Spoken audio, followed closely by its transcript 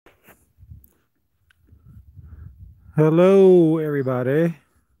Hello, everybody.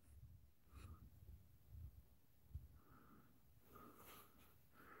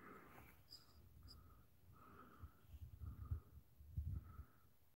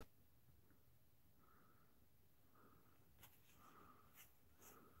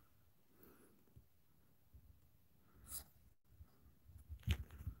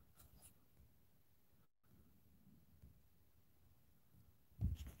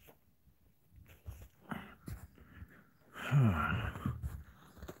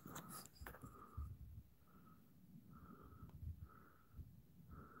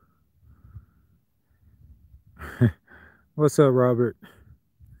 What's up, Robert?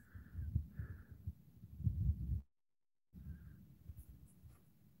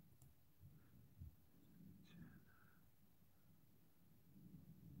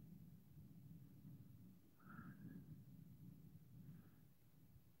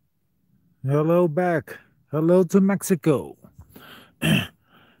 Hello back. Hello to Mexico.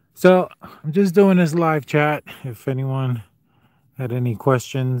 So, I'm just doing this live chat. If anyone had any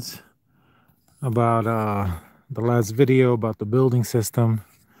questions about the last video about the building system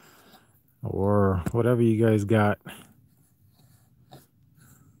or whatever you guys got.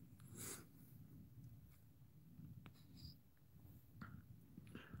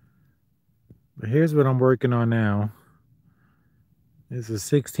 But here's what I'm working on now. It's a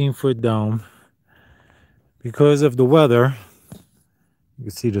 16-foot dome. Because of the weather, you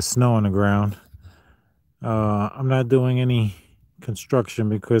can see the snow on the ground. I'm not doing any construction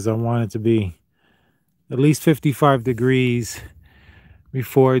because I want it to be at least 55 degrees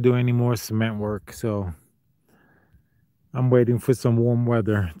before I do any more cement work. So I'm waiting for some warm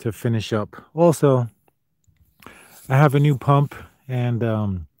weather to finish up. Also, I have a new pump and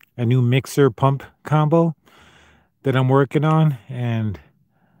a new mixer pump combo that I'm working on, and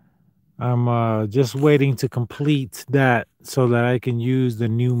I'm just waiting to complete that so that I can use the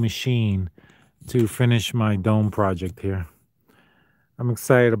new machine to finish my dome project here. I'm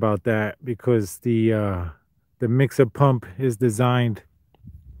excited about that because the mixer pump is designed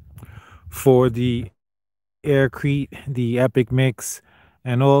for the Aircrete, the Epic Mix,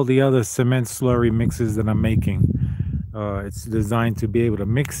 and all the other cement slurry mixes that I'm making. It's designed to be able to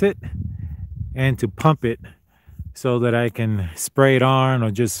mix it and to pump it so that I can spray it on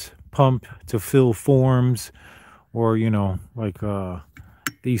or just pump to fill forms, or like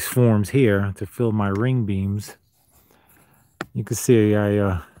these forms here to fill my ring beams. You can see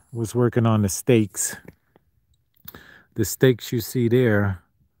I was working on the stakes. The stakes you see there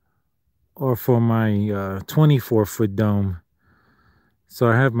are for my 24-foot dome. So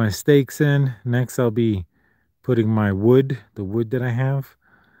I have my stakes in. Next I'll be putting my wood, the wood that I have,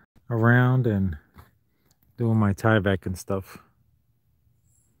 around and doing my tieback and stuff.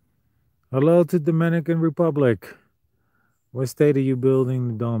 Hello to Dominican Republic. What state are you building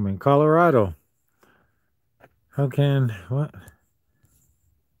the dome in? Colorado. How can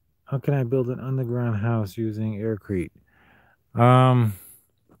I build an underground house using Aircrete? Um,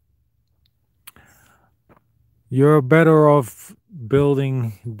 you're better off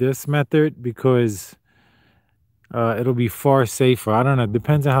building this method because it'll be far safer. I don't know. It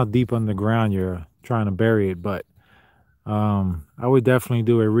depends on how deep underground you're trying to bury it, but I would definitely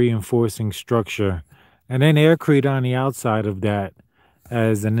do a reinforcing structure and then Aircrete on the outside of that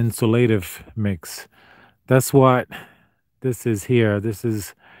as an insulative mix. That's what this is here. This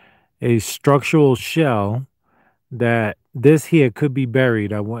is a structural shell that this here could be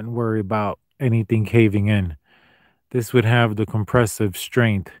buried. I wouldn't worry about anything caving in. This would have the compressive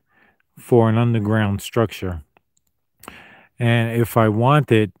strength for an underground structure. And if I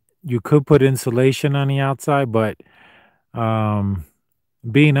wanted, you could put insulation on the outside, but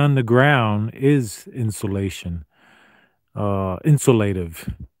being underground is insulation,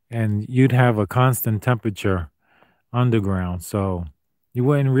 insulative, and you'd have a constant temperature underground. So you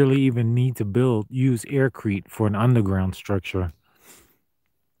wouldn't really even need to use Aircrete for an underground structure.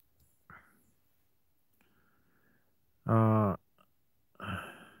 Uh,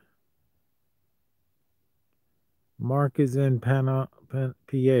 Mark is in PA.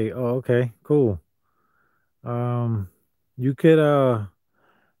 Oh, okay, cool. Um, you could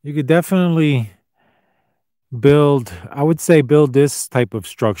definitely build. I would say build this type of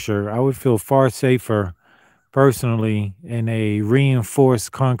structure. I would feel far safer personally in a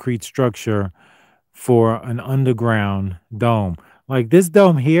reinforced concrete structure for an underground dome. Like this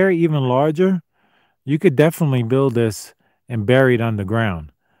dome here, even larger, you could definitely build this and bury it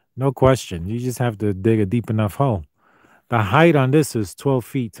underground. No question. You just have to dig a deep enough hole. The height on this is 12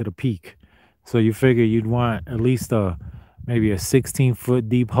 feet to the peak. So you figure you'd want at least maybe a 16-foot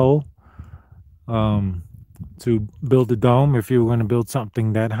deep hole um, to build a dome if you were going to build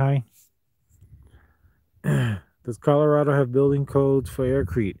something that high. Does Colorado have building codes for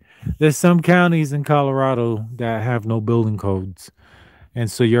Aircrete? There's some counties in Colorado that have no building codes. And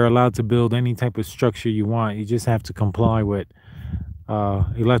so you're allowed to build any type of structure you want. You just have to comply with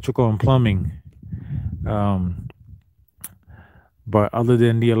electrical and plumbing. Um, but other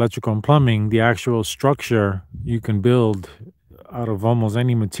than the electrical and plumbing, the actual structure you can build out of almost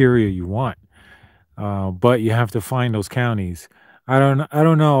any material you want. But you have to find those counties. I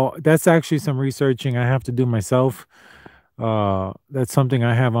don't know. That's actually some researching I have to do myself. That's something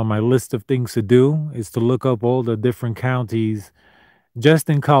I have on my list of things to do is to look up all the different counties just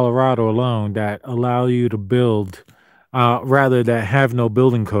in Colorado alone that allow you to build, rather that have no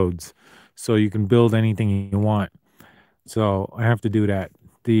building codes, so you can build anything you want. So I have to do that.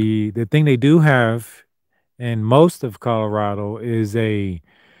 The thing they do have in most of Colorado is a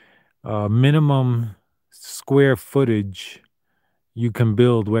minimum square footage you can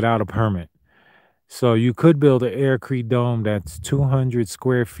build without a permit. So you could build an Aircrete dome that's 200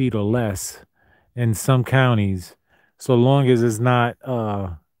 square feet or less in some counties, so long as it's not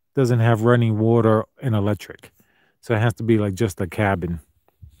doesn't have running water and electric. So it has to be like just a cabin,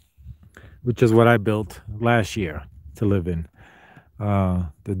 which is what I built last year to live in.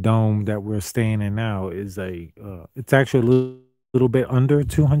 The dome that we're staying in now is it's actually little bit under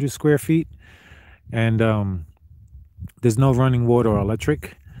 200 square feet, and there's no running water or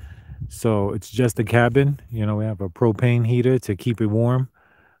electric. So it's just a cabin. We have a propane heater to keep it warm,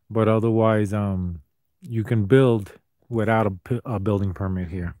 but otherwise, you can build without a building permit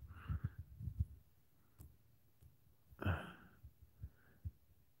here.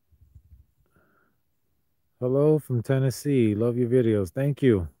 Hello from Tennessee. Love your videos. Thank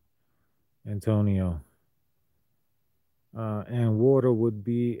you, Antonio. And water would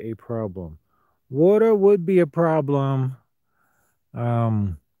be a problem. Water would be a problem.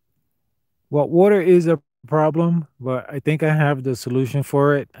 Um, well, water is a problem, but I think I have the solution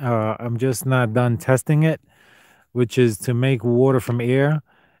for it. I'm just not done testing it, which is to make water from air.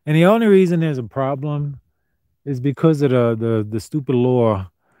 And the only reason there's a problem is because of the stupid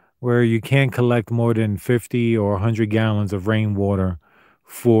law where you can't collect more than 50 or 100 gallons of rainwater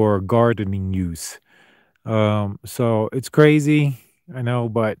for gardening use. So it's crazy, I know,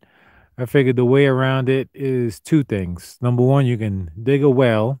 but I figured the way around it is two things. Number one, you can dig a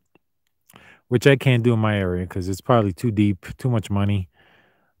well, which I can't do in my area because it's probably too deep, too much money.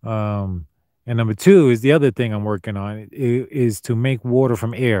 Um, and number two is the other thing I'm working on is to make water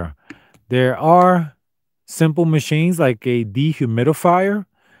from air. There are simple machines like a dehumidifier.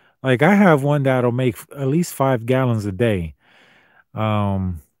 Like I have one that'll make at least 5 gallons a day.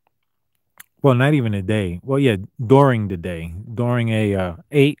 Um, well, not even a day. Well, yeah, during the day, during a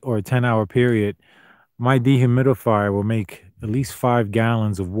 8 or 10 hour period, my dehumidifier will make at least 5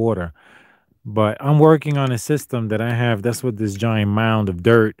 gallons of water. But I'm working on a system that I have. That's what this giant mound of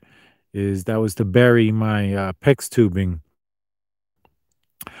dirt is. That was to bury my PEX tubing.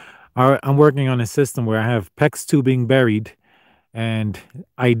 I'm working on a system where I have PEX tubing buried, and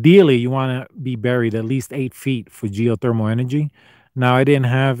ideally, you want to be buried at least 8 feet for geothermal energy. Now, I didn't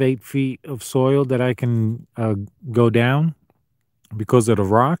have 8 feet of soil that I can go down because of the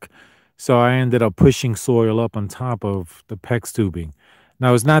rock. So I ended up pushing soil up on top of the PEX tubing.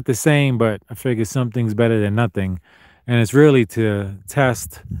 Now, it's not the same, but I figure something's better than nothing. And it's really to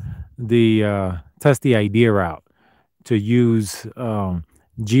test the idea out to use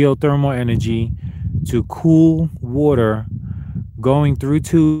geothermal energy to cool water going through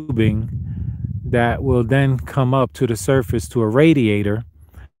tubing that will then come up to the surface to a radiator,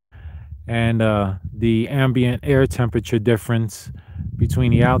 and the ambient air temperature difference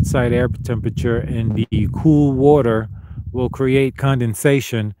between the outside air temperature and the cool water will create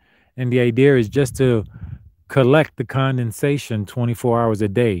condensation. And the idea is just to collect the condensation 24 hours a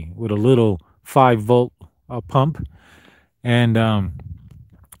day with a little 5-volt pump. And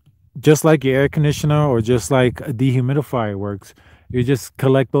just like your air conditioner or just like a dehumidifier works, you just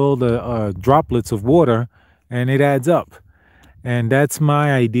collect all the droplets of water and it adds up. And that's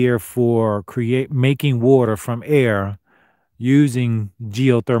my idea for making water from air using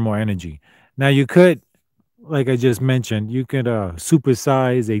geothermal energy. Now you could, like I just mentioned, you could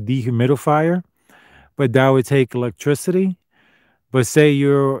supersize a dehumidifier, but that would take electricity. But say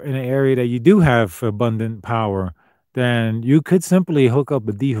you're in an area that you do have abundant power, then you could simply hook up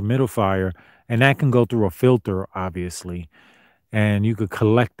a dehumidifier and that can go through a filter, obviously. And you could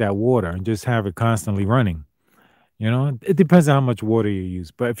collect that water and just have it constantly running. It depends on how much water you use.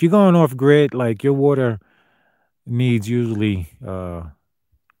 But if you're going off grid, like your water needs usually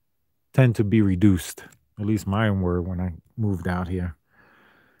tend to be reduced. At least mine were when I moved out here.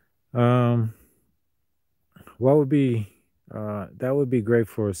 Um, what would be that would be great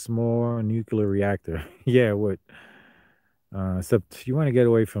for a small nuclear reactor. Yeah, it would. Except you want to get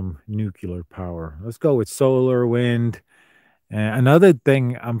away from nuclear power. Let's go with solar, wind. And another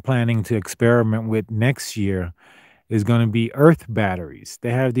thing I'm planning to experiment with next year is going to be earth batteries.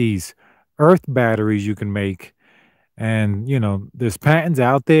 They have these earth batteries you can make. And, there's patents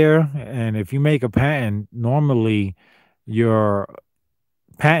out there. And if you make a patent, normally your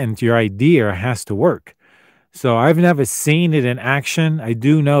your idea has to work. So I've never seen it in action. I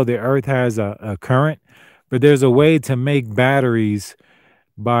do know the earth has a current, but there's a way to make batteries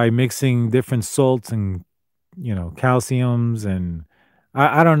by mixing different salts and, calciums. And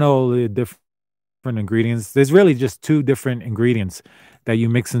I don't know the different ingredients. There's really just two different ingredients that you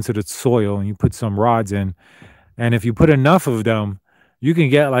mix into the soil and you put some rods in. And if you put enough of them, you can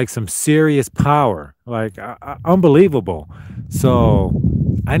get like some serious power, like unbelievable. So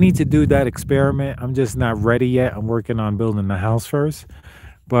I need to do that experiment. I'm just not ready yet. I'm working on building the house first.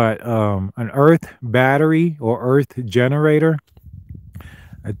 But an earth battery or earth generator,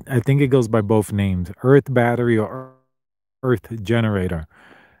 I think it goes by both names, earth battery or earth generator.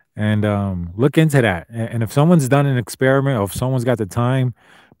 And look into that. And if someone's done an experiment or if someone's got the time,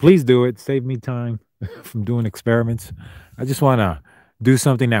 please do it. Save me time from doing experiments. I just want to do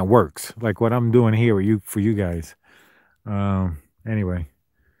something that works, like what I'm doing here with you for you guys. Anyway,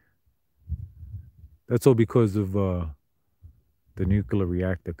 that's all because of the nuclear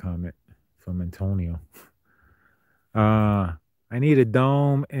reactor comment from Antonio. I need a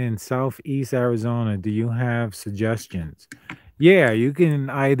dome in southeast Arizona. Do you have suggestions? Yeah, you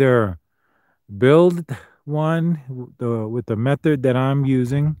can either build one with the method that I'm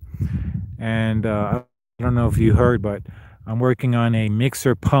using. And I don't know if you heard, but I'm working on a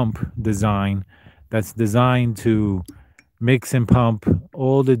mixer pump design that's designed to mix and pump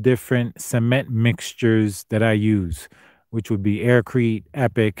all the different cement mixtures that I use, which would be Aircrete,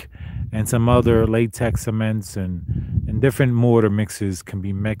 Epic, and some other latex cements and different mortar mixes can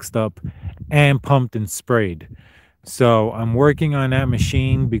be mixed up and pumped and sprayed. So I'm working on that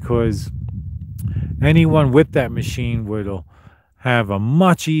machine because anyone with that machine will have a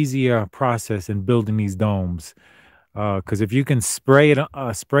much easier process in building these domes. Because if you can spray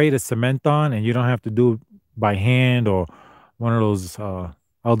the cement on, and you don't have to do it by hand or one of those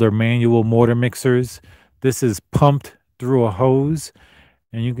other manual mortar mixers, this is pumped through a hose,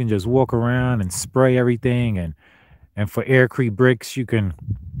 and you can just walk around and spray everything. And for aircrete bricks, you can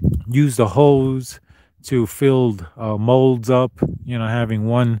use the hose to fill molds up, having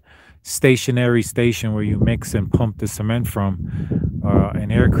one stationary station where you mix and pump the cement from an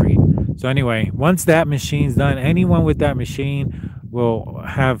aircrete. So anyway, once that machine's done, anyone with that machine will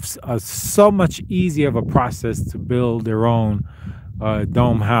have so much easier of a process to build their own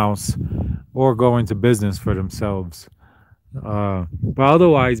dome house or go into business for themselves. But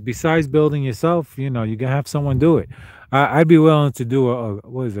otherwise, besides building yourself, you can have someone do it. I'd be willing to do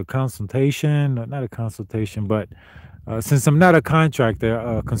what is it, a consultation? Not a consultation, but since I'm not a contractor,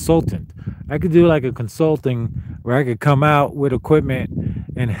 a consultant, I could do like a consulting where I could come out with equipment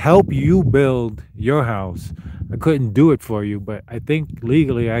and help you build your house. I couldn't do it for you, but I think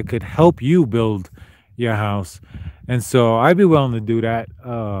legally I could help you build your house. And so I'd be willing to do that.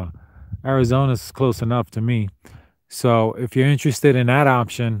 Arizona's close enough to me. So if you're interested in that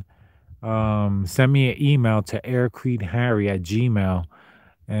option, send me an email to aircreteharry@gmail,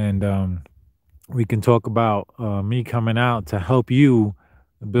 and we can talk about me coming out to help you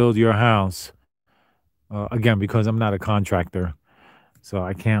build your house. Again, because I'm not a contractor, so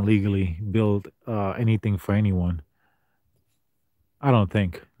I can't legally build anything for anyone. I don't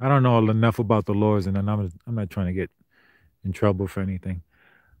think. I don't know enough about the laws, and I'm not trying to get in trouble for anything.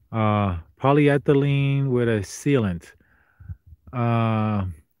 Polyethylene with a sealant. Uh,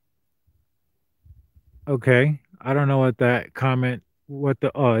 okay. I don't know what that comment. What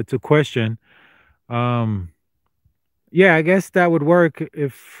the? Oh, it's a question. Um, yeah, I guess that would work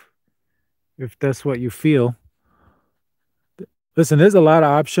if that's what you feel. Listen, there's a lot of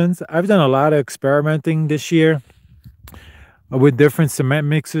options. I've done a lot of experimenting this year with different cement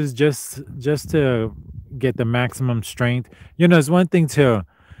mixes just to get the maximum strength. It's one thing to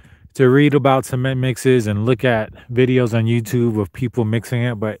read about cement mixes and look at videos on YouTube of people mixing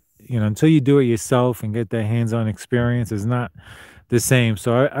it, but until you do it yourself and get that hands-on experience, it's not the same.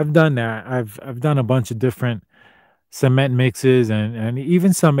 So I've done that. I've done a bunch of different cement mixes and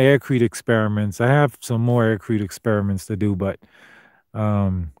even some aircrete experiments. I have some more aircrete experiments to do, but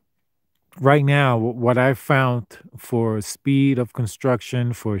um, right now, what I've found for speed of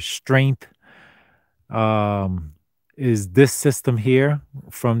construction, for strength, um, is this system here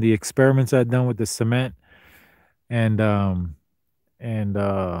from the experiments I've done with the cement and and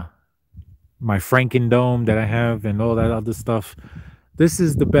my Franken dome that I have and all that other stuff. This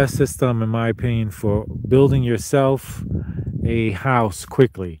is the best system, in my opinion, for building yourself a house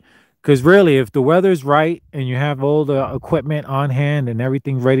quickly. Because really, if the weather's right and you have all the equipment on hand and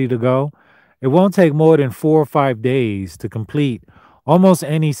everything ready to go, it won't take more than 4 or 5 days to complete almost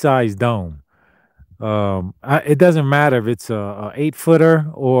any size dome. It doesn't matter if it's a 8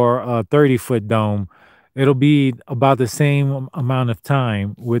 footer or a 30 foot dome. It'll be about the same amount of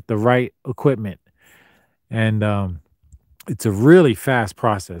time with the right equipment. And it's a really fast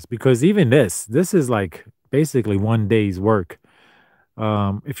process because even this is like basically one day's work.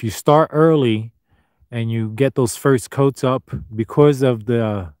 If you start early and you get those first coats up, because of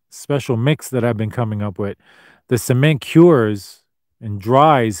the special mix that I've been coming up with, the cement cures and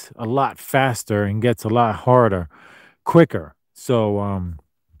dries a lot faster and gets a lot harder quicker. So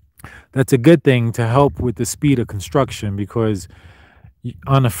that's a good thing to help with the speed of construction because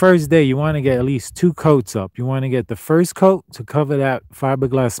on the first day you want to get at least 2 coats up. You want to get the first coat to cover that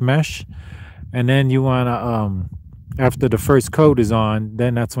fiberglass mesh, and then you want to after the first coat is on,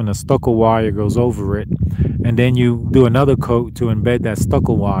 then that's when the stucco wire goes over it, and then you do another coat to embed that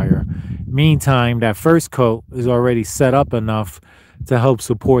stucco wire. Meantime, that first coat is already set up enough to help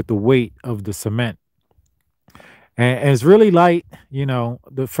support the weight of the cement, and it's really light.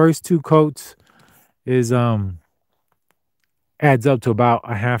 The first 2 coats is adds up to about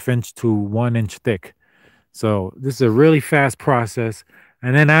a half inch to 1 inch thick. So this is a really fast process.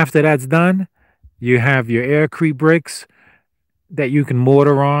 And then after that's done, you have your Aircrete bricks that you can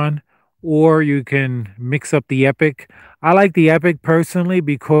mortar on, or you can mix up the Epic. I like the Epic personally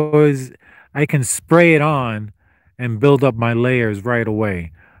because I can spray it on and build up my layers right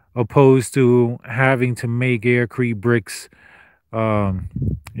away, opposed to having to make Aircrete bricks,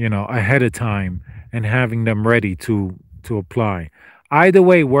 ahead of time and having them ready to apply. Either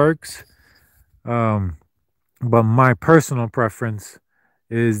way works, um, but my personal preference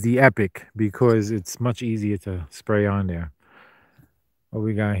is the Epic because it's much easier to spray on there. What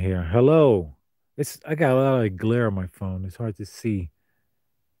we got here? Hello. I got a lot of glare on my phone. It's hard to see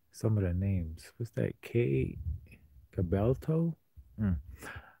some of the names. What's that? K Cabelto?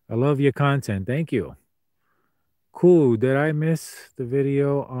 I love your content. Thank you. Cool. Did I miss the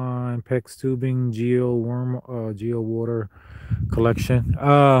video on PEX tubing geo water collection?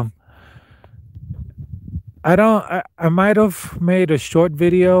 I might have made a short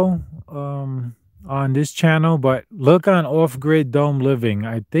video on this channel, but look on off-grid dome living.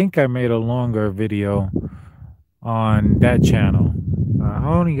 I think I made a longer video on that channel. I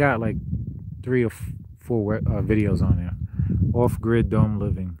only got like 3 or 4 videos on there. Off-grid dome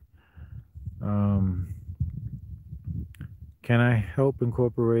living. Can I help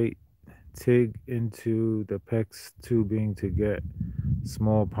incorporate TIG into the PEX tubing to get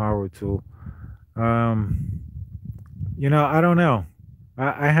small power tool? I don't know.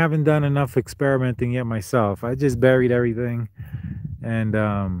 I haven't done enough experimenting yet myself. I just buried everything, and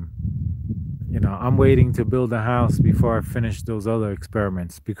I'm waiting to build a house before I finish those other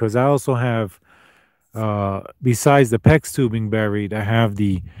experiments, because I also have, besides the PEX tubing buried, I have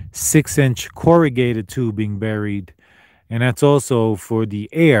the 6-inch corrugated tubing buried, and that's also for the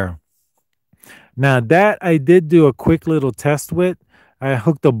air. Now that I did do a quick little test with. I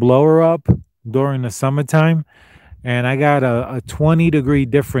hooked a blower up during the summertime, and I got a 20-degree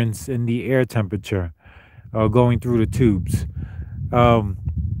difference in the air temperature going through the tubes.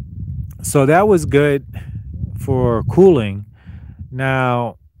 So that was good for cooling.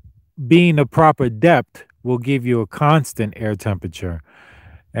 Now, being the proper depth will give you a constant air temperature.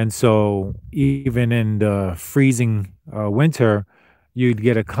 And so even in the freezing winter, you'd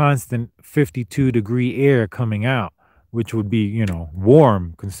get a constant 52-degree air coming out, which would be,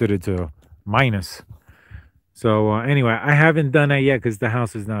 warm considered to minus. So anyway, I haven't done that yet because the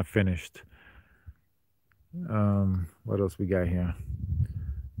house is not finished. What else we got here?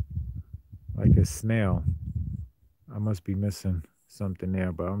 Like a snail. I must be missing something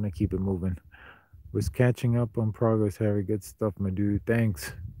there, but I'm gonna keep it moving. Was catching up on progress, Harry. Good stuff, my dude.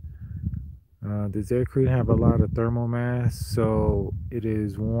 Thanks. Does Aircrete have a lot of thermal mass, so it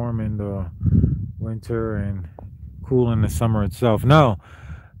is warm in the winter and cool in the summer itself? No,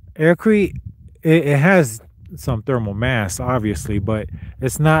 Aircrete, it has some thermal mass, obviously, but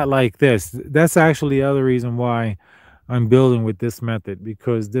it's not like this. That's actually the other reason why I'm building with this method,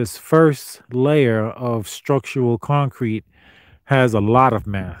 because this first layer of structural concrete has a lot of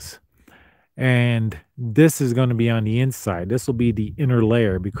mass, and this is going to be on the inside. This will be the inner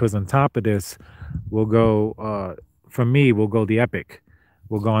layer because on top of this will go, for me, will go the Epic.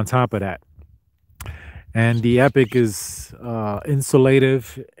 Will go on top of that. And the Epic is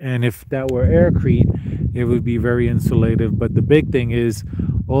insulative. And if that were Aircrete, it would be very insulative. But the big thing is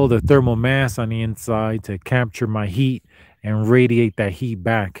all the thermal mass on the inside to capture my heat and radiate that heat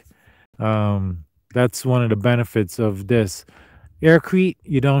back. That's one of the benefits of this. Aircrete,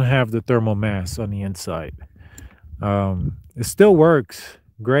 you don't have the thermal mass on the inside. It still works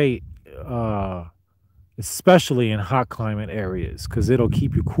great, uh, especially in hot climate areas, because it'll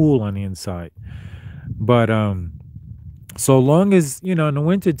keep you cool on the inside. But so long as in the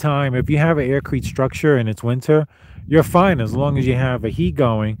winter time, if you have an aircrete structure and it's winter, you're fine as long as you have a heat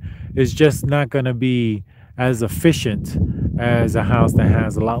going. It's just not going to be as efficient as a house that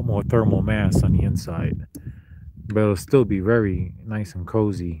has a lot more thermal mass on the inside, but it'll still be very nice and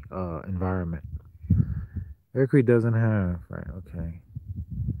cozy environment. Aircrete doesn't have, right? Okay.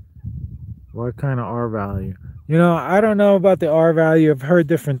 What kind of R value? I don't know about the R value. I've heard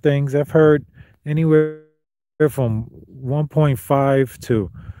different things. I've heard anywhere from 1.5 to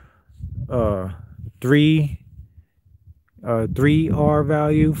 3 3 R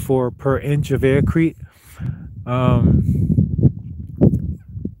value for per inch of aircrete. Um,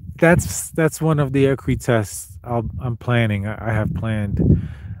 that's one of the aircrete tests I'm planning. I have planned.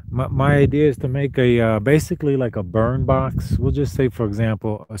 My idea is to make a basically like a burn box. We'll just say, for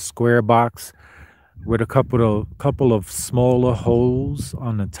example, a square box with a couple of smaller holes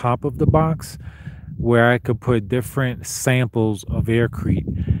on the top of the box where I could put different samples of aircrete.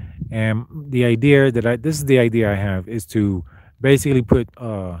 And the idea that this is the idea I have is to basically put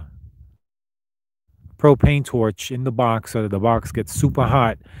propane torch in the box so that the box gets super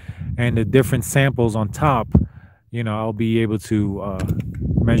hot, and the different samples on top, I'll be able to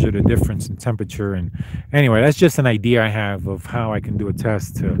measure the difference in temperature. And anyway, that's just an idea I have of how I can do a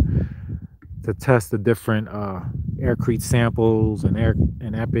test to test the different aircrete samples and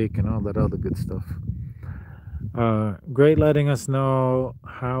Epic and all that other good stuff. Great letting us know.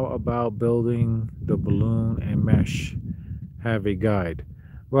 How about building the balloon and mesh? Have a guide.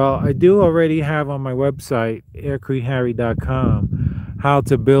 Well, I do already have on my website, aircreteharry.com, how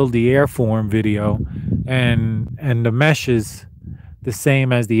to build the airform video, and the mesh is the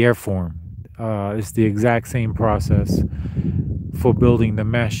same as the airform. It's the exact same process for building the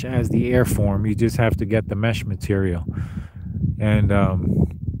mesh as the airform. You just have to get the mesh material, and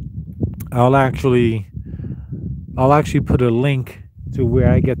I'll actually put a link to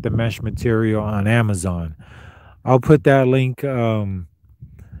where I get the mesh material on Amazon. I'll put that link.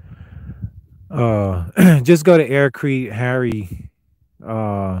 Just go to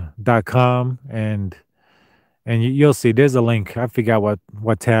aircreteharry.com and you'll see there's a link. I forgot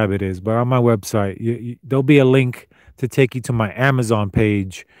what tab it is, but on my website, there'll be a link to take you to my Amazon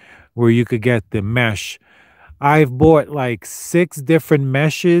page where you could get the mesh. I've bought like 6 different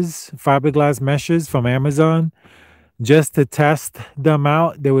meshes, fiberglass meshes from Amazon, just to test them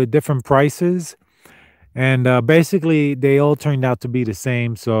out. They were different prices, and basically they all turned out to be the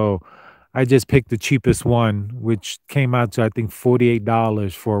same. So I just picked the cheapest one, which came out to I think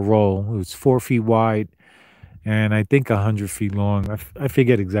 $48 for a roll. It was 4 feet wide and I think 100 feet long. I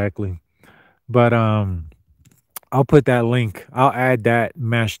forget exactly, but I'll put that link. I'll add that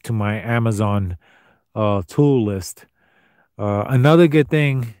mesh to my Amazon tool list. Another good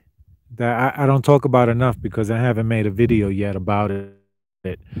thing that I don't talk about enough because I haven't made a video yet about it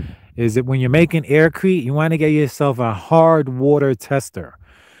is that when you're making aircrete, you want to get yourself a hard water tester.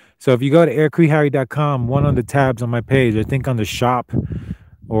 So if you go to aircreteharry.com, one of the tabs on my page, I think on the shop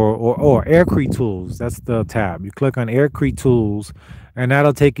or Aircrete tools, that's the tab. You click on Aircrete tools and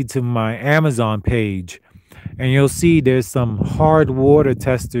that'll take you to my Amazon page. And you'll see there's some hard water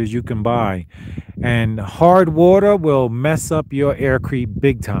testers you can buy. And hard water will mess up your aircrete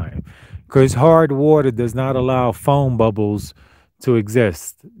big time because hard water does not allow foam bubbles to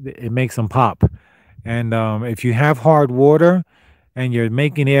exist. It makes them pop. And if you have hard water and you're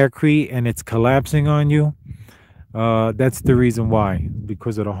making aircrete and it's collapsing on you, that's the reason why,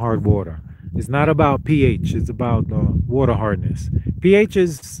 because of the hard water. It's not about pH, it's about water hardness. pH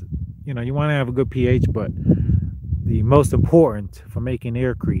is, you want to have a good pH, but the most important for making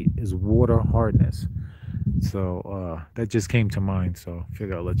aircrete is water hardness. So that just came to mind, so I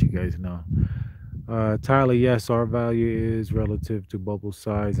figured I'll let you guys know. Tyler, yes, R value is relative to bubble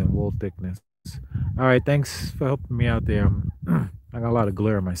size and wall thickness. All right, thanks for helping me out there. I got a lot of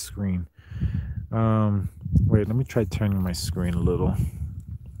glare on my screen. Wait, let me try turning my screen a little.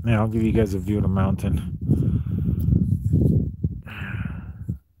 Yeah, I'll give you guys a view of the mountain.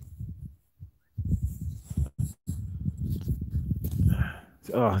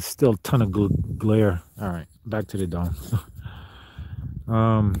 Oh, still a ton of glare. All right, back to the dome.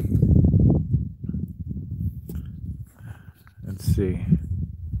 um, let's see.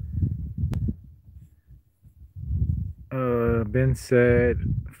 Ben said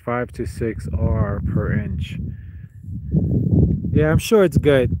 5 to 6 R per inch. Yeah, I'm sure it's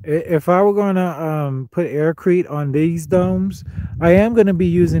good. If I were gonna put Aircrete on these domes, I am gonna be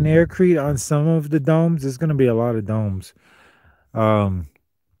using Aircrete on some of the domes. There's gonna be a lot of domes. Um,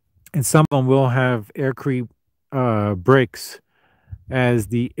 and some of them will have Aircrete bricks as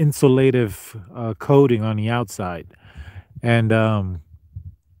the insulative coating on the outside. And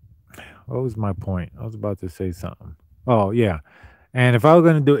what was my point? I was about to say something. Oh yeah. And if I were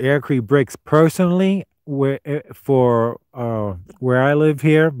going to do Aircrete bricks personally, for where I live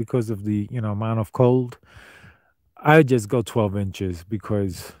here, because of the amount of cold, I just go 12 inches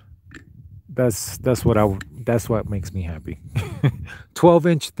because that's what makes me happy.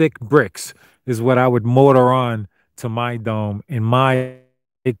 12-inch thick bricks is what I would mortar on to my dome in my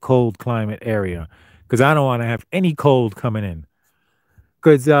cold climate area, because I don't want to have any cold coming in.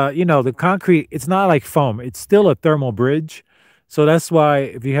 Because the concrete, it's not like foam; it's still a thermal bridge. So that's why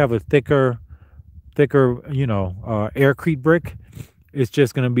if you have a thicker, Aircrete brick, it's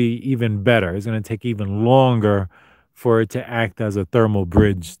just going to be even better. It's going to take even longer for it to act as a thermal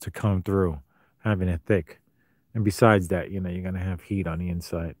bridge to come through, having it thick. And besides that, you're going to have heat on the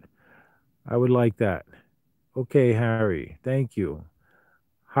inside. I would like that. Okay, Harry, thank you.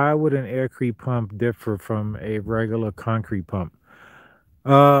 How would an Aircrete pump differ from a regular concrete pump?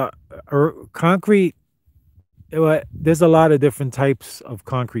 Concrete, there's a lot of different types of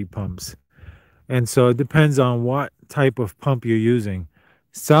concrete pumps. And so it depends on what type of pump you're using.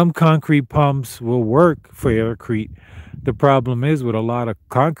 Some concrete pumps will work for Aircrete. The problem is with a lot of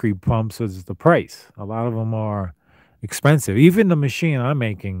concrete pumps is the price. A lot of them are expensive. Even the machine I'm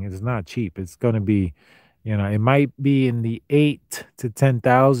making is not cheap. It's going to be, it might be in the $8,000 to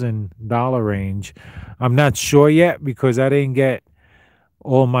 $10,000 range. I'm not sure yet because I didn't get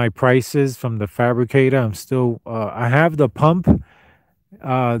all my prices from the fabricator. I'm still, I have the pump,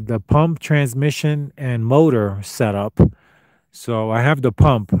 transmission, and motor set up. So I have the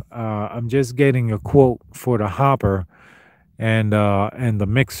pump. I'm just getting a quote for the hopper and the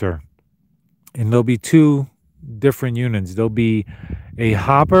mixer. And there'll be two different units. There'll be a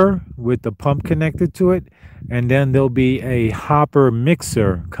hopper with the pump connected to it, and then there'll be a hopper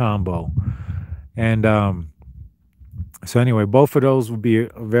mixer combo. And so anyway, both of those will be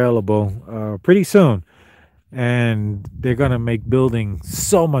available pretty soon, and they're gonna make building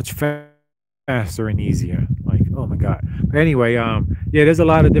so much faster and easier. Like, oh my god. But anyway, yeah, there's a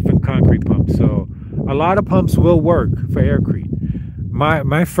lot of different concrete pumps. So a lot of pumps will work for Aircrete.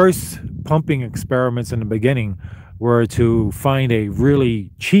 My first pumping experiments in the beginning were to find a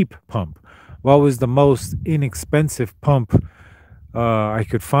really cheap pump. What was the most inexpensive pump I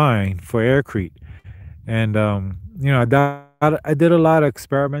could find for Aircrete? And I did a lot of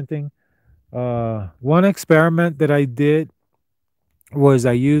experimenting. One experiment that I did was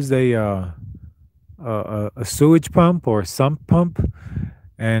I used a sewage pump or a sump pump,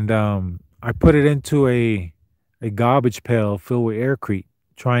 and I put it into a garbage pail filled with Aircrete,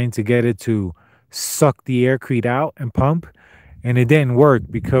 trying to get it to suck the Aircrete out and pump, and it didn't work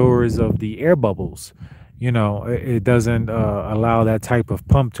because of the air bubbles. It doesn't allow that type of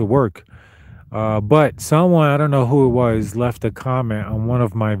pump to work. But someone, I don't know who it was, left a comment on one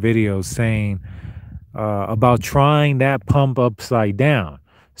of my videos saying about trying that pump upside down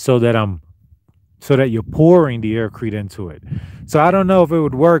so that you're pouring the Aircrete into it. So I don't know if it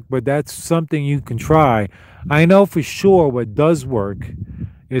would work, but that's something you can try. I know for sure what does work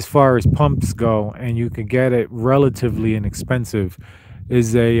as far as pumps go, and you can get it relatively inexpensive,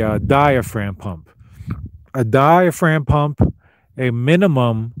 is a diaphragm pump. A diaphragm pump, a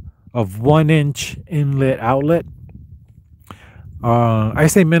minimum of 1 inch inlet outlet. I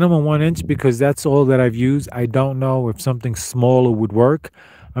say minimum 1 inch because that's all that I've used. I don't know if something smaller would work.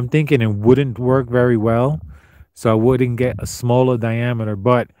 I'm thinking it wouldn't work very well, so I wouldn't get a smaller diameter.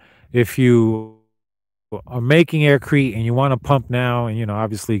 But if you are making Aircrete and you want to pump now, and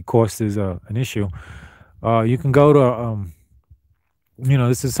obviously cost is an issue, you can go to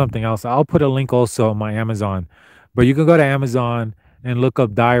this is something else. I'll put a link also on my Amazon, but you can go to Amazon and look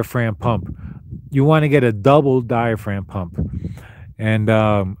up diaphragm pump. You want to get a double diaphragm pump, and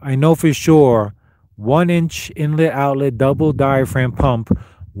I know for sure 1 inch inlet outlet double diaphragm pump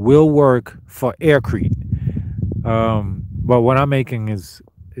will work for Aircrete. But what I'm making is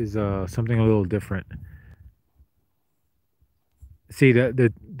something a little different. See,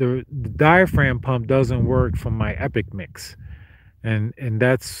 the diaphragm pump doesn't work for my Epic mix. and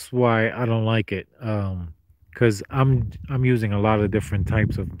that's why I don't like it. Because I'm using a lot of different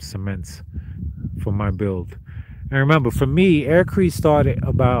types of cements for my build. And remember, for me, Aircrete started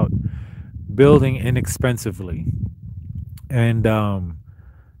about building inexpensively, and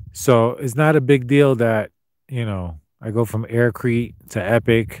so it's not a big deal that I go from Aircrete to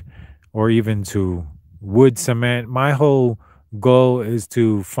Epic, or even to wood cement. My whole goal is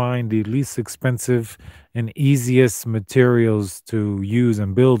to find the least expensive and easiest materials to use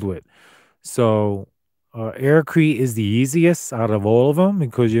and build with. So, Aircrete is the easiest out of all of them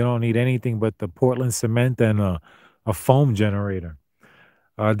because you don't need anything but the Portland cement and a foam generator.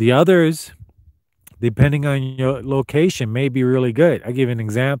 The others, depending on your location, may be really good. I give you an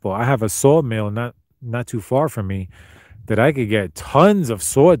example. I have a sawmill not too far from me that I could get tons of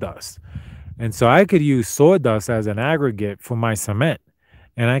sawdust, and so I could use sawdust as an aggregate for my cement,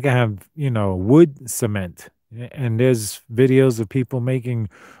 and I can have wood cement. And there's videos of people making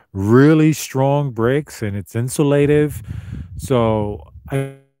really strong bricks, and it's insulative. So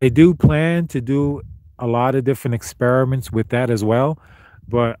I do plan to do a lot of different experiments with that as well.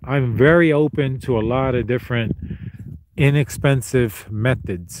 But I'm very open to a lot of different inexpensive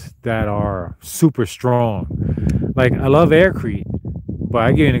methods that are super strong. Like I love Aircrete, but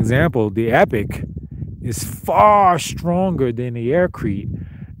I give you an example. The Epic is far stronger than the Aircrete,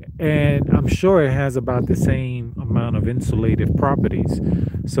 and I'm sure it has about the same amount of insulative properties.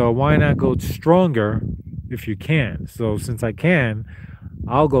 So why not go stronger if you can? So since I can,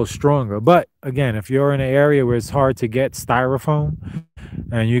 I'll go stronger. But again, if you're in an area where it's hard to get styrofoam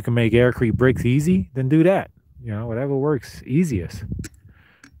and you can make Aircrete bricks easy, then do that. Whatever works easiest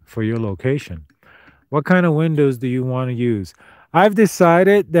for your location. What kind of windows do you want to use? I've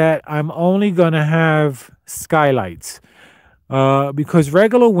decided that I'm only going to have skylights because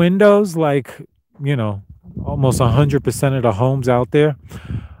regular windows, like, you know, almost 100% of the homes out there,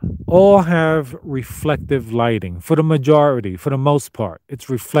 all have reflective lighting for the majority, for the most part. It's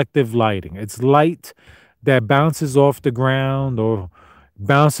reflective lighting. It's light that bounces off the ground or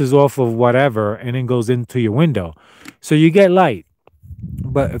bounces off of whatever and then goes into your window. So you get light.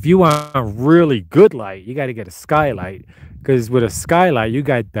 But if you want really good light, you got to get a skylight because with a skylight, you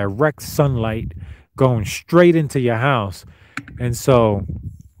got direct sunlight going straight into your house. And so,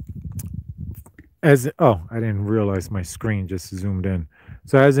 I didn't realize my screen just zoomed in.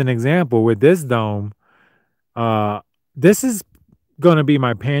 So, as an example, with this dome, uh, this is going to be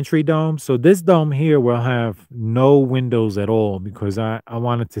my pantry dome. So, this dome here will have no windows at all because I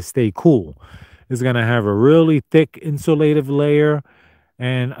want it to stay cool. It's going to have a really thick insulative layer.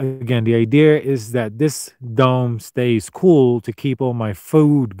 And again, the idea is that this dome stays cool to keep all my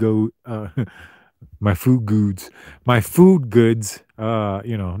my food goods,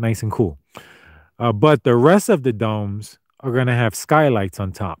 nice and cool. But the rest of the domes are gonna have skylights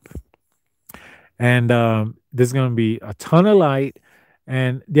on top, and there's gonna be a ton of light.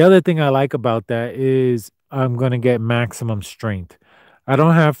 And the other thing I like about that is I'm gonna get maximum strength. I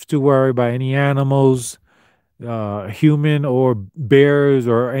don't have to worry about any animals, human or bears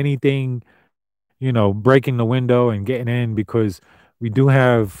or anything, breaking the window and getting in because we do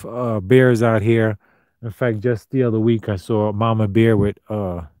have bears out here. In fact, just the other week, I saw a mama bear with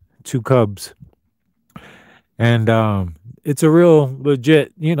two cubs, and it's a real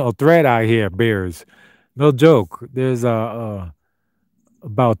legit, threat out here. Bears, no joke. There's about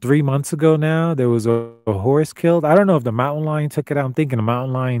 3 months ago now, there was a horse killed. I don't know if the mountain lion took it out. I'm thinking the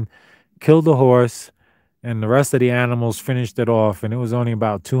mountain lion killed the horse, and the rest of the animals finished it off. And it was only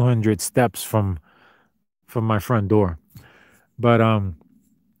about 200 steps from my front door. But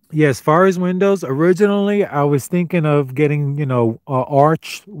yeah, as far as windows, originally I was thinking of getting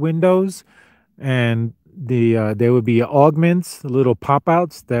arch windows, and there would be augments, little pop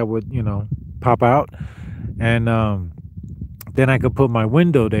outs that would pop out, and then I could put my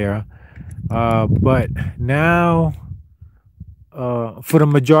window there. But now, for the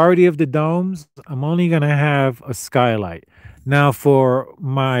majority of the domes, I'm only gonna have a skylight. Now, for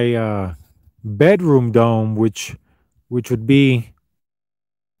my bedroom dome, which would be,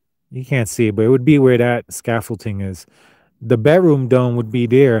 you can't see it, but it would be where that scaffolding is. The bedroom dome would be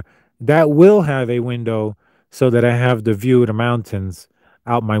there. That will have a window so that I have the view of the mountains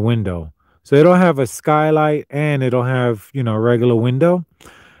out my window. So it'll have a skylight and it'll have, a regular window.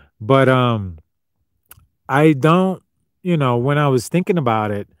 But I don't, when I was thinking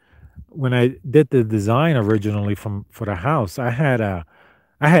about it, when I did the design originally for the house, I had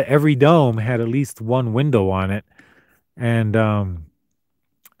every dome had at least one window on it. And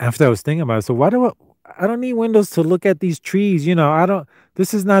after I was thinking about it, so why do I don't need windows to look at these trees, I don't,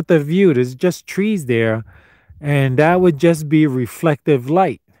 this is not the view. There's just trees there. and that would just be reflective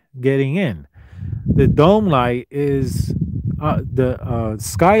light getting in. The dome light is the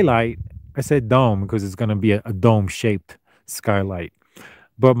skylight. I said dome because it's going to be a dome shaped skylight.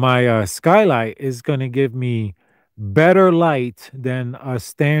 But my skylight is going to give me better light than a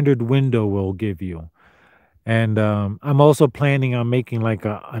standard window will give you. And I'm also planning on making like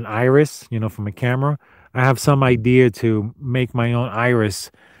an iris, from a camera. I have some idea to make my own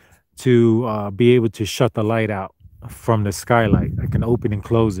iris to be able to shut the light out from the skylight. I can open and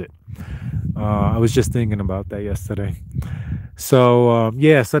close it. I was just thinking about that yesterday. So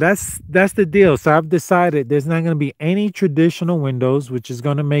yeah, so that's the deal. So I've decided there's not going to be any traditional windows, which is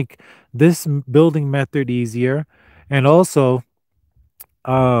going to make this building method easier, and also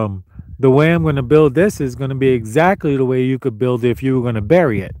um, the way I'm going to build this is going to be exactly the way you could build it if you were going to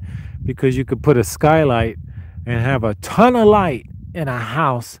bury it, because you could put a skylight and have a ton of light in a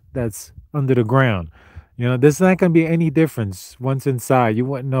house that's under the ground. There's not going to be any difference once inside. You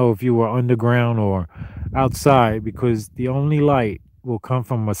wouldn't know if you were underground or outside because the only light will come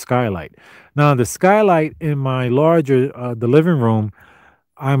from a skylight. Now, the skylight in my larger, the living room,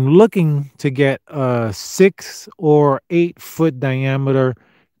 I'm looking to get a 6 or 8 foot diameter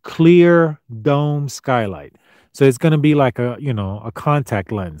clear dome skylight. So it's going to be like a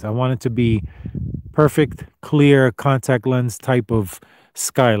contact lens. I want it to be perfect, clear contact lens type of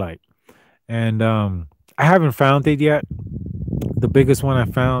skylight. And I haven't found it yet. The biggest one I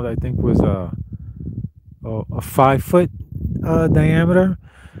found, I think, was a 5 foot diameter.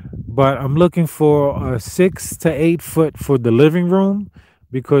 But I'm looking for a 6 to 8 foot for the living room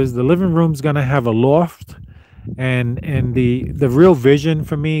because the living room's gonna have a loft, and the real vision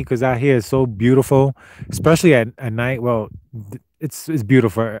for me, because out here is so beautiful, especially at night. Well, it's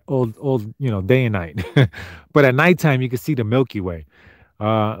beautiful all day and night, but at nighttime you can see the Milky Way.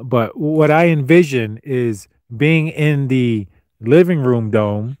 But what I envision is being in the living room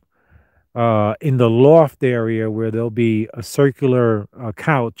dome, in the loft area where there'll be a circular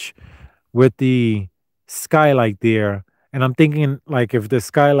couch with the skylight there. And I'm thinking like if the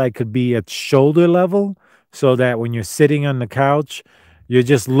skylight could be at shoulder level so that when you're sitting on the couch, you're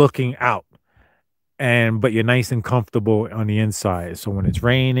just looking out, but you're nice and comfortable on the inside. So when it's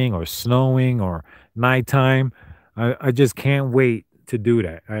raining or snowing or nighttime, I just can't wait to do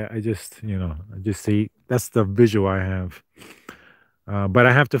that. I just see that's the visual I have. But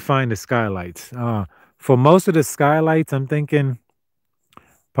I have to find the skylights. For most of the skylights, I'm thinking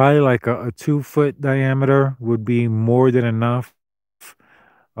probably like a 2 foot diameter would be more than enough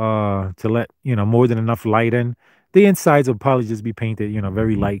to let, more than enough light in. The insides will probably just be painted,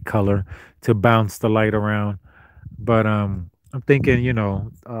 very light color to bounce the light around. But I'm thinking,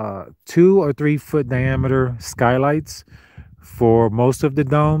 2 or 3 foot diameter skylights for most of the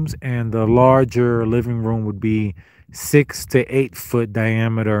domes, and the larger living room would be 6 to 8 foot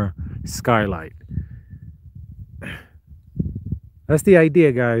diameter skylight. That's the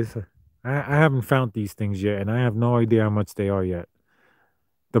idea, guys. I haven't found these things yet, and I have no idea how much they are yet.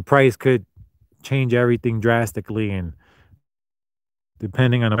 The price could change everything drastically, and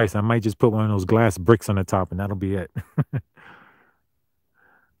depending on the price, I might just put one of those glass bricks on the top, and that'll be it.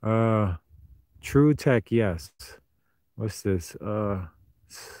 uh, True Tech, yes. What's this?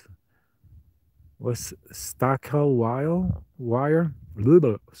 What's Stockwell wire? Blah,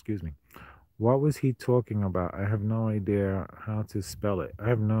 blah, excuse me. What was he talking about? I have no idea how to spell it. I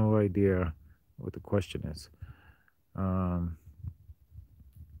have no idea what the question is. Um,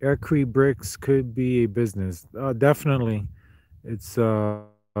 Aircrete bricks could be a business. Definitely, it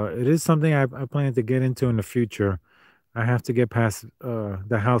is something I plan to get into in the future. I have to get past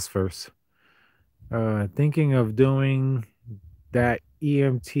the house first. Thinking of doing that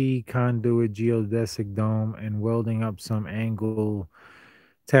EMT conduit geodesic dome and welding up some angle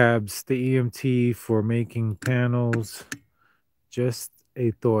tabs. The EMT for making panels. Just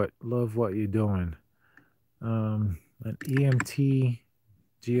a thought. Love what you're doing. An EMT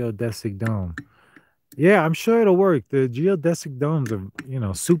geodesic dome. Yeah, I'm sure it'll work. The geodesic domes are,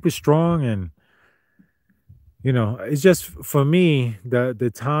 super strong, and it's just for me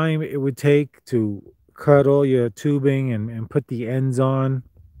the time it would take to cut all your tubing and put the ends on,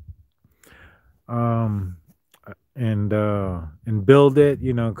 um and build it,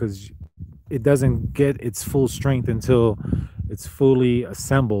 because it doesn't get its full strength until it's fully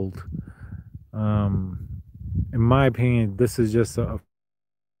assembled. um in my opinion, this is just a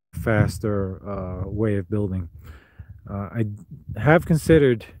faster way of building. I have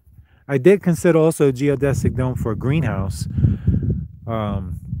considered, I did consider also a geodesic dome for a greenhouse,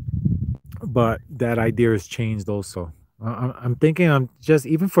 um, but that idea has changed also. I'm thinking I'm just,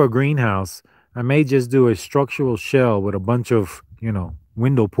 even for a greenhouse, I may just do a structural shell with a bunch of,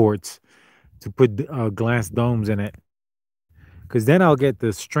 window ports to put glass domes in it. Because then I'll get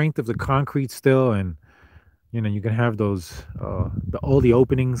the strength of the concrete still, and you can have those. All the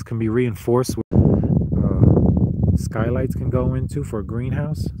openings can be reinforced with skylights can go into for a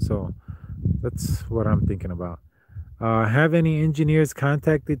greenhouse. So that's what I'm thinking about. Have any engineers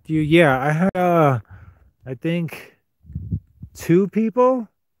contacted you? Yeah, I had. I think two people.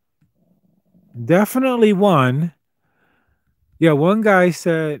 Definitely one. Yeah, one guy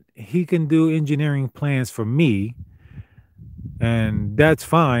said he can do engineering plans for me, and that's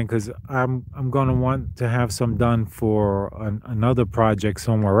fine because I'm gonna want to have some done for another project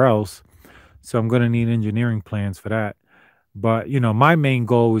somewhere else. So I'm gonna need engineering plans for that. But my main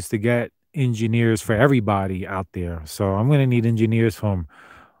goal is to get engineers for everybody out there. So I'm gonna need engineers from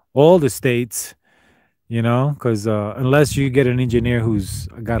all the states. Because unless you get an engineer who's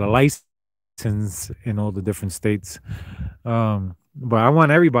got a license in all the different states, but I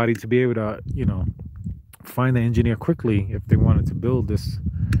want everybody to be able to, find the engineer quickly if they wanted to build this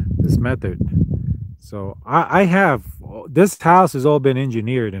method. So I have this house has all been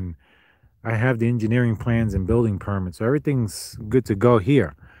engineered, and I have the engineering plans and building permits, so everything's good to go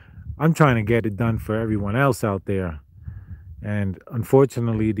here. I'm trying to get it done for everyone else out there, and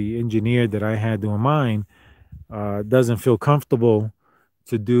unfortunately, the engineer that I had doing mine doesn't feel comfortable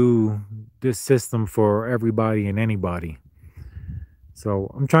to do this system for everybody and anybody.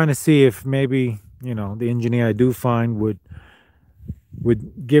 So I'm trying to see if maybe the engineer I do find would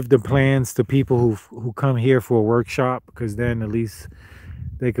give the plans to people who come here for a workshop, because then at least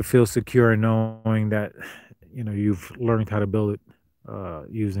they could feel secure in knowing that you've learned how to build it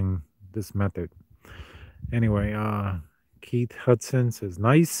using this method. Anyway, Keith Hudson says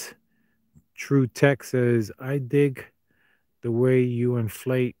nice. True Tech says I dig the way you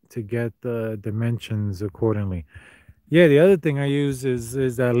inflate to get the dimensions accordingly. Yeah, the other thing I use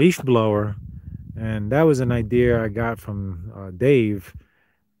is that leaf blower, and that was an idea I got from Dave,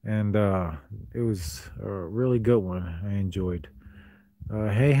 and it was a really good one. I enjoyed.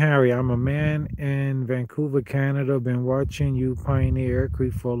 Hey Harry, I'm a man in Vancouver, Canada. Been watching you pioneer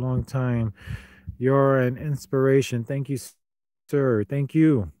Aircrete for a long time. You're an inspiration. Thank you, sir. Thank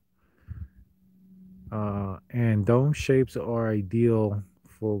you. And dome shapes are ideal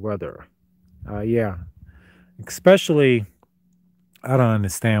for weather. Yeah, especially I don't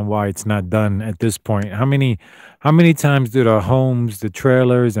understand why it's not done at this point. How many times do the homes, the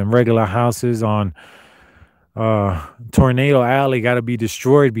trailers, and regular houses on Tornado Alley got to be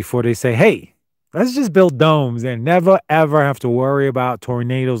destroyed before they say, "Hey, let's just build domes and never ever have to worry about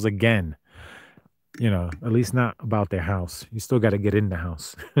tornadoes again." At least not about their house. You still got to get in the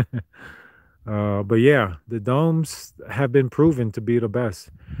house. But yeah, the domes have been proven to be the best.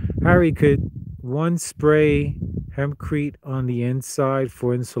 Harry, could one spray hempcrete on the inside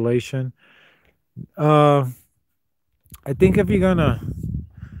for insulation? Uh, I think if you're gonna,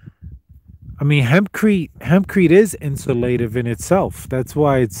 I mean, hempcrete is insulative in itself. That's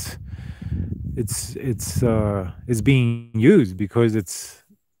why it's being used, because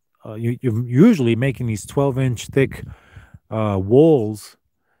you're usually making these 12-inch thick walls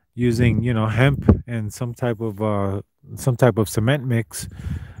using hemp and some type of cement mix,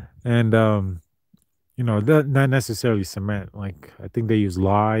 and not necessarily cement. Like I think they use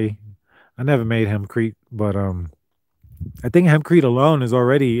lye. I never made hempcrete, but I think hempcrete alone is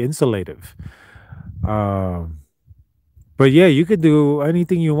already insulative. Um, but yeah, you could do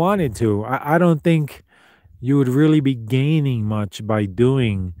anything you wanted to. I don't think you would really be gaining much by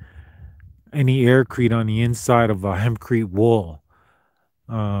doing any aircrete on the inside of a hempcrete wall.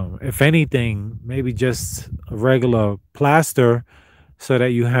 If anything, maybe just a regular plaster so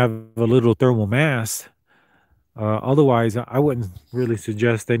that you have a little thermal mass. Otherwise, I wouldn't really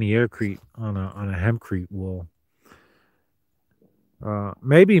suggest any aircrete on a hempcrete wall.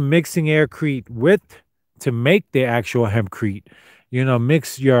 Maybe mixing aircrete with to make the actual hempcrete.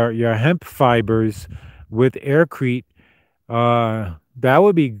 Mix your hemp fibers with aircrete. That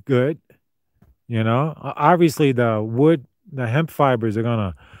would be good. Obviously the hemp fibers are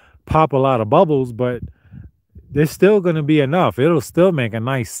gonna pop a lot of bubbles, but there's still gonna be enough. It'll still make a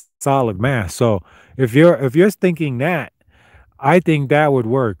nice solid mass. So if you're thinking that, I think that would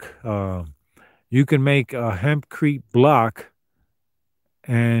work. You can make a hempcrete block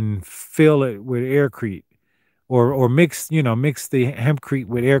and fill it with aircrete, or mix the hempcrete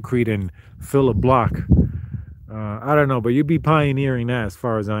with aircrete and fill a block. I don't know, but you'd be pioneering that as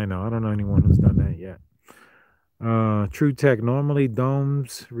far as I know. I don't know anyone who's done that yet. True Tech, normally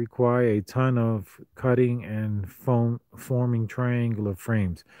domes require a ton of cutting and forming triangular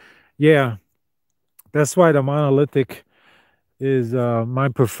frames. Yeah. That's why the monolithic is my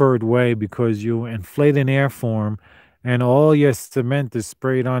preferred way, because you inflate an airform and all your cement is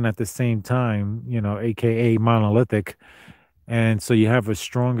sprayed on at the same time, aka monolithic. And so you have a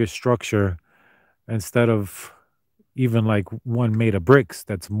stronger structure instead of even like one made of bricks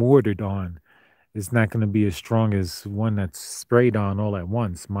that's mortared on. It's not going to be as strong as one that's sprayed on all at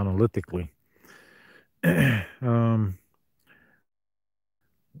once monolithically. um,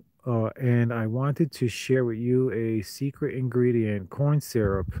 and I wanted to share with you a secret ingredient, corn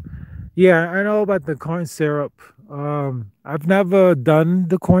syrup. Yeah, I know about the corn syrup. I've never done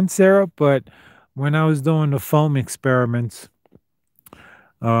the corn syrup, but when I was doing the foam experiments,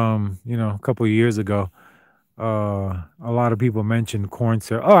 a couple of years ago, a lot of people mentioned corn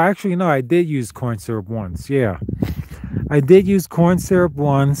syrup. Oh, actually, no, I did use corn syrup once. Yeah, I did use corn syrup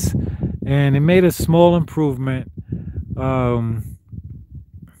once, and it made a small improvement.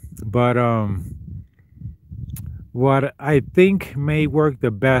 But what I think may work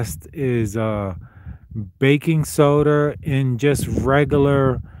the best is baking soda in just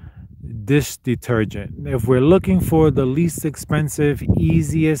regular dish detergent. If we're looking for the least expensive,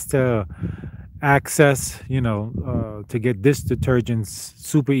 easiest to access, to get dish detergents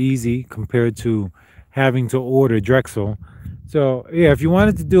super easy compared to having to order Drexel. So yeah, if you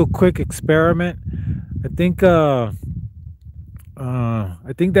wanted to do a quick experiment, I think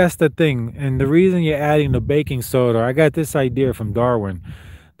I think that's the thing. And the reason you're adding the baking soda, I got this idea from Darwin.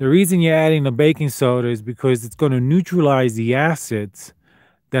 The reason you're adding the baking soda is because it's going to neutralize the acids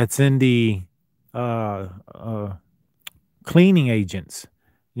that's in the uh, uh, cleaning agents.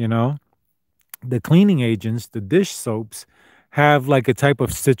 You know, the cleaning agents, the dish soaps, have like a type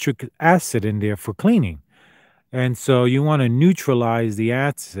of citric acid in there for cleaning. And so you want to neutralize the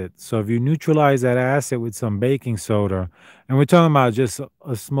acid. So if you neutralize that acid with some baking soda, and we're talking about just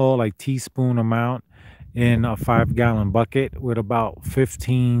a small, like teaspoon amount in a 5-gallon bucket with about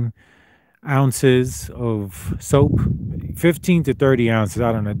 15 ounces of soap, 15 to 30 ounces.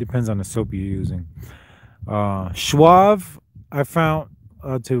 I don't know. It depends on the soap you're using. Schwab, I found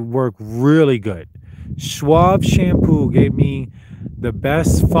to work really good. Schwab shampoo gave me the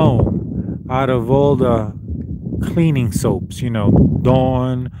best foam out of all the cleaning soaps,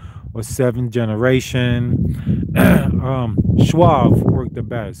 Dawn or Seventh Generation. Schwab worked the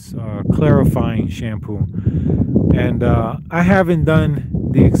best, clarifying shampoo. And I haven't done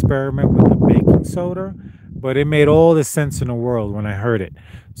the experiment with the baking soda, but it made all the sense in the world when I heard it.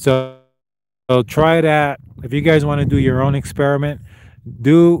 So try that. If you guys want to do your own experiment,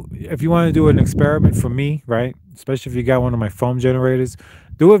 if you want to do an experiment for me, right? Especially if you got one of my foam generators,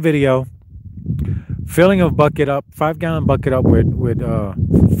 do a video filling a bucket up, 5-gallon bucket up with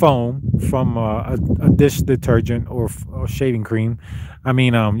foam from a dish detergent or shaving cream. I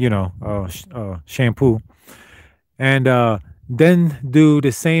mean, shampoo, and then do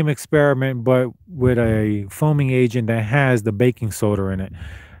the same experiment but with a foaming agent that has the baking soda in it,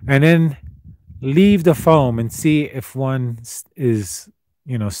 and then leave the foam and see if one is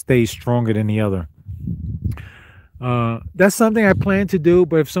stays stronger than the other. That's something I plan to do,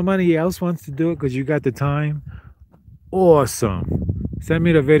 but if somebody else wants to do it because you got the time, awesome. Send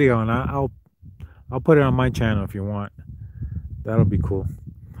me the video and I'll put it on my channel if you want. That'll be cool.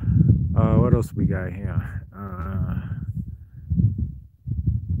 What else we got here?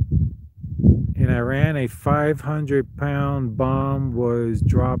 In Iran, a 500-pound bomb was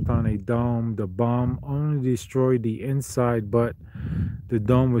dropped on a dome. The bomb only destroyed the inside, but the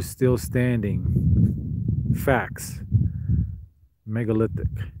dome was still standing. Facts. Megalithic.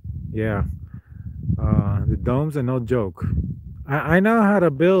 Yeah. The domes are no joke. I know how to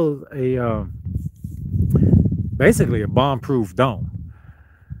build basically a bomb-proof dome.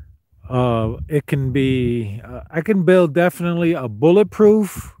 It can be, I can build definitely a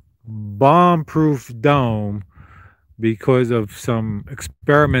bulletproof, bomb-proof dome because of some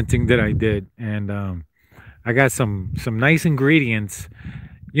experimenting that I did, and I got some nice ingredients.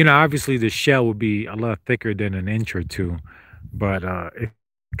 Obviously the shell would be a lot thicker than an inch or two, but it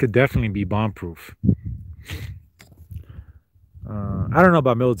could definitely be bomb-proof. I don't know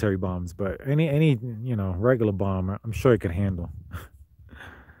about military bombs, but any regular bomb, I'm sure it could handle.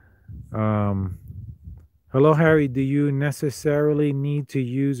 Hello, Harry. Do you necessarily need to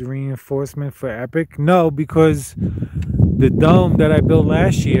use reinforcement for Epic? No, because the dome that I built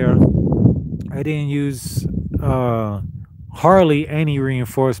last year, I didn't use hardly any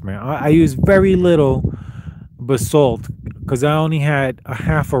reinforcement. I used very little basalt because I only had a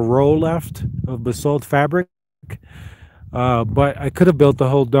half a roll left of basalt fabric. But I could have built the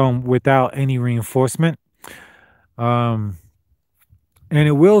whole dome without any reinforcement. And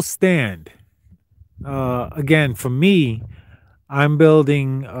it will stand. Again, for me, I'm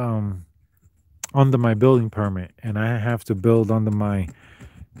building under my building permit, and I have to build under my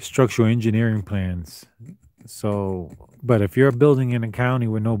structural engineering plans. So, but if you're building in a county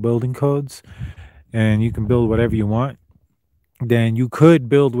with no building codes and you can build whatever you want, then you could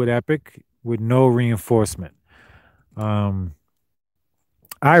build with Epic with no reinforcement. Um,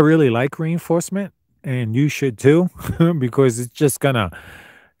 I really like reinforcement, and you should too, because it's just gonna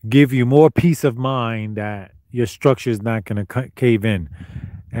give you more peace of mind that your structure is not gonna cave in.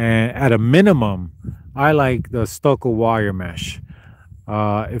 And at a minimum, I like the stucco wire mesh.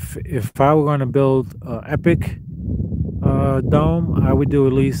 If I were gonna build Epic dome, I would do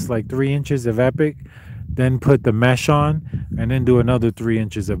at least like 3 inches of Epic, then put the mesh on, and then do another 3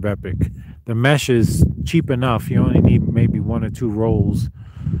 inches of Epic. The mesh is cheap enough. You only need maybe one or two rolls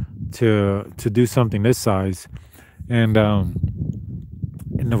to do something this size, and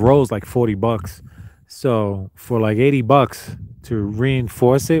the roll's like $40. So for like $80 to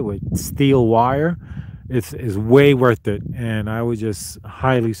reinforce it with steel wire, it's is way worth it, and I would just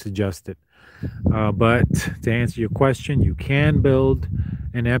highly suggest it. But to answer your question, you can build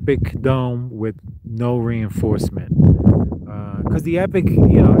an Epic dome with no reinforcement. Because the Epic,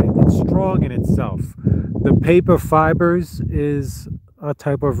 it's strong in itself. The paper fibers is a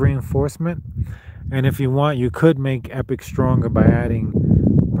type of reinforcement. And if you want, you could make Epic stronger by adding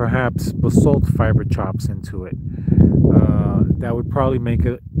perhaps basalt fiber chops into it. That would probably make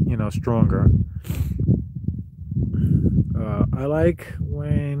it, stronger. I like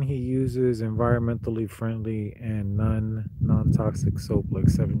when he uses environmentally friendly and non-toxic soap like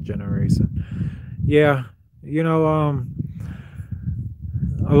Seventh Generation. Yeah, you know,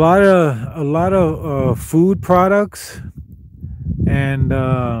 a lot of food products and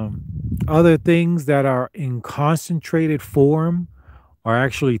other things that are in concentrated form are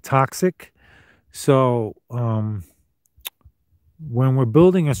actually toxic. So when we're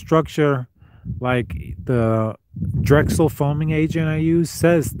building a structure like the Drexel foaming agent I use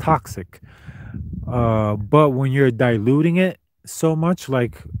says toxic. But when you're diluting it so much,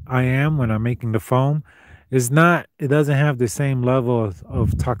 like I am when I'm making the foam, it doesn't have the same level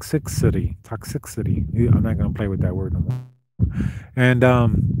of toxicity. Toxicity. I'm not gonna play with that word no more. And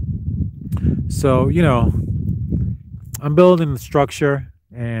so I'm building the structure,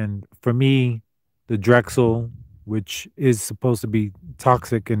 and for me, the Drexel, which is supposed to be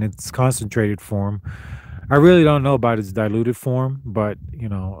toxic in its concentrated form, I really don't know about its diluted form, but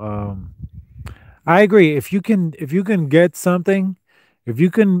I agree. If you can get something, if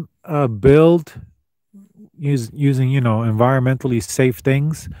you can build using environmentally safe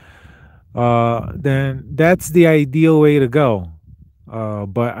things, then that's the ideal way to go.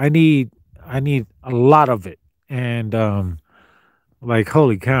 But I need a lot of it, and like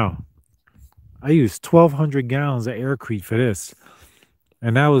holy cow, I used 1,200 gallons of Aircrete for this,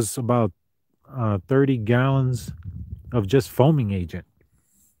 and that was about 30 gallons of just foaming agent.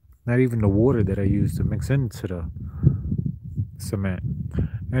 Not even the water that I used to mix into the cement.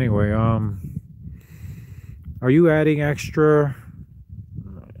 Anyway, are you adding extra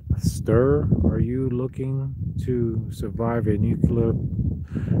stir? Are you looking to survive a nuclear?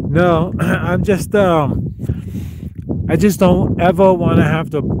 No, I just don't ever want to have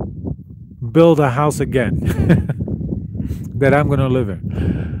to build a house again that I'm gonna live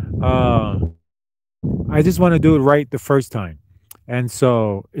in. I just want to do it right the first time, and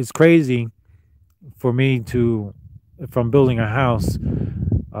so it's crazy for me to, if I'm building a house,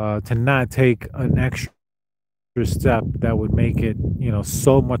 to not take an extra step that would make it,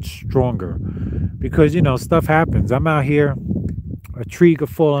 so much stronger. Because, stuff happens. I'm out here, a tree could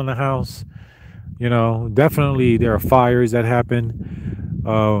fall in the house, definitely there are fires that happen.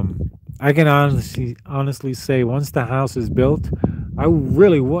 I can honestly say once the house is built, I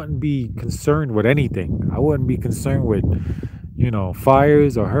really wouldn't be concerned with anything. I wouldn't be concerned with,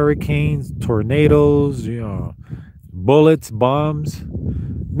 fires or hurricanes, tornadoes, bullets, bombs.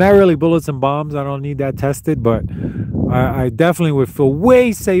 Not really bullets and bombs. I don't need that tested, but I definitely would feel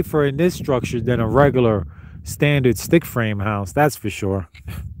way safer in this structure than a regular standard stick frame house. That's for sure.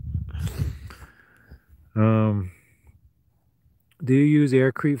 Um, do you use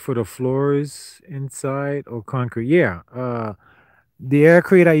Aircrete for the floors inside or concrete? Yeah. The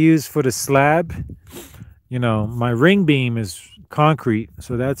Aircrete I use for the slab, my ring beam is concrete,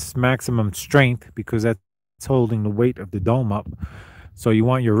 so that's maximum strength because that's holding the weight of the dome up. So you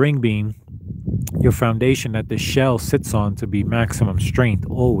want your ring beam, your foundation that the shell sits on, to be maximum strength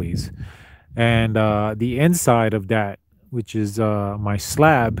always. And the inside of that, which is my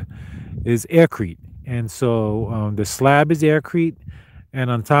slab, is Aircrete. And so the slab is Aircrete, And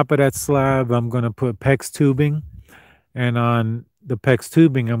on top of that slab, I'm going to put PEX tubing. And on the PEX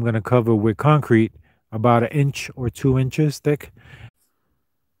tubing, I'm going to cover with concrete about 1 or 2 inches thick.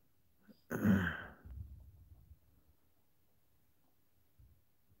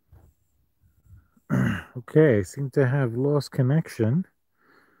 Okay, I seem to have lost connection.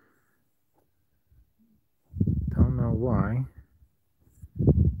 Don't know why.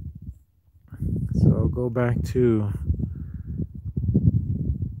 So I'll go back to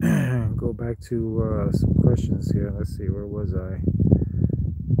some questions here. Let's see, where was I?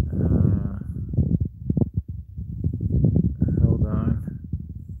 Uh, Hold on.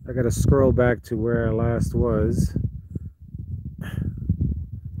 I gotta scroll back to where I last was.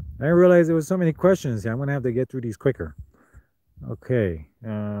 I didn't realize there was so many questions here. I'm gonna have to get through these quicker. Okay.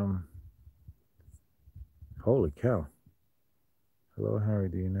 Holy cow. Hello, Harry.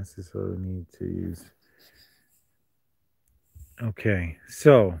 Do you necessarily need to use? Okay.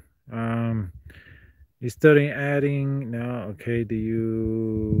 So, you're studying adding now. Okay. Do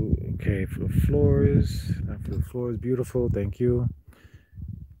you? Okay. For the floors, not for the floors. Beautiful. Thank you.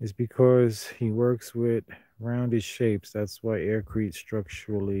 It's because he works with rounded shapes. That's why Aircrete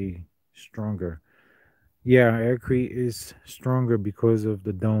structurally stronger. Yeah, Aircrete is stronger because of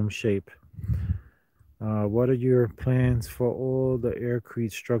the dome shape. What are your plans for all the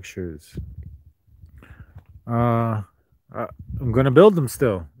Aircrete structures? Uh, I'm gonna build them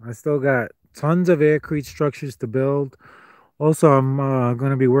still. I still got tons of Aircrete structures to build. Also, I'm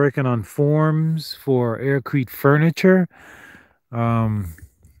gonna be working on forms for Aircrete furniture. Um,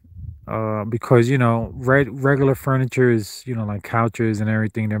 because regular furniture is like couches and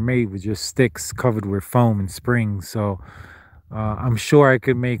everything. They're made with just sticks covered with foam and springs. So I'm sure I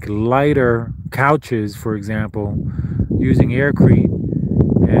could make lighter couches, for example, using Aircrete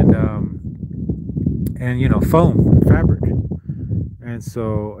and foam fabric. And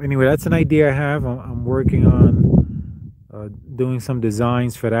so anyway, that's an idea I have. I'm working on doing some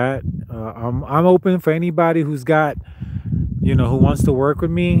designs for that. I'm open for anybody who's got who wants to work with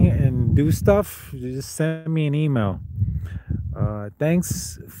me and do stuff. Just send me an email.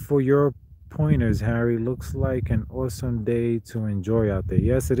 Thanks for your pointers, Harry. Looks like an awesome day to enjoy out there.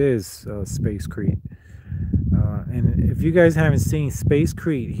 Yes, it is, Space Crete. And if you guys haven't seen Space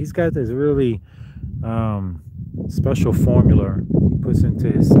Crete, he's got this really special formula he puts into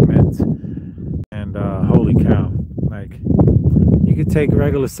his cement. And holy cow. Like, you could take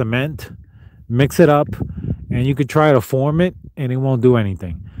regular cement, mix it up, and you could try to form it, and it won't do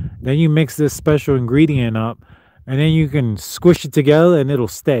anything. Then you mix this special ingredient up, and then you can squish it together, and it'll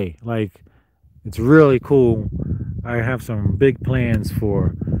stay. Like, it's really cool. I have some big plans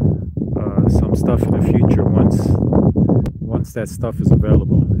for some stuff in the future once that stuff is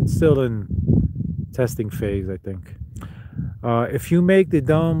available. It's still in testing phase, I think. If you make the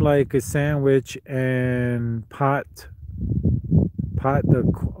dome like a sandwich and pot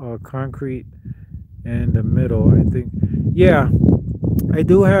the concrete in the middle, I think. Yeah, I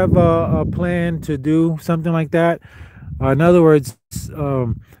do have a plan to do something like that. In other words,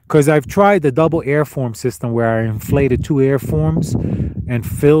 because I've tried the double airform system where I inflated 2 airforms and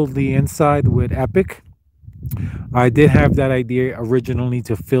filled the inside with Epic. I did have that idea originally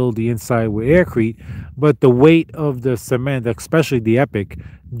to fill the inside with Aircrete, but the weight of the cement, especially the Epic,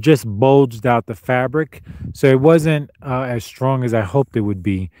 just bulged out the fabric. So it wasn't as strong as I hoped it would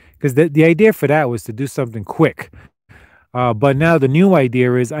be. Because the idea for that was to do something quick. But now the new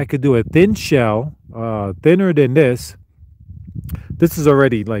idea is I could do a thin shell, thinner than this. This is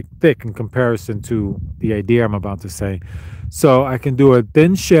already like thick in comparison to the idea I'm about to say. So I can do a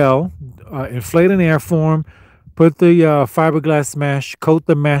thin shell, inflate an airform, put the fiberglass mesh, coat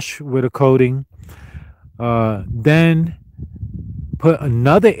the mesh with a coating, then put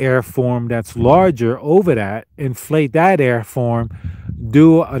another airform that's larger over that, inflate that airform,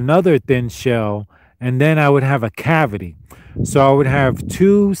 do another thin shell, and then I would have a cavity. So I would have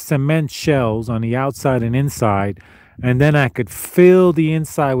 2 cement shells on the outside and inside, and then I could fill the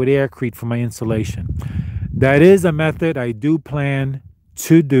inside with Aircrete for my insulation. That is a method I do plan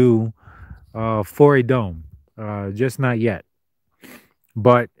to do for a dome, just not yet.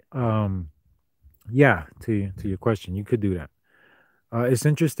 But yeah, to your question, you could do that. It's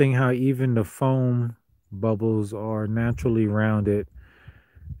interesting how even the foam bubbles are naturally rounded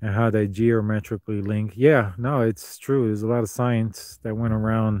and how they geometrically link. Yeah, no, it's true. There's a lot of science that went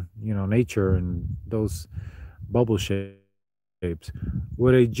around, nature and those bubble shapes.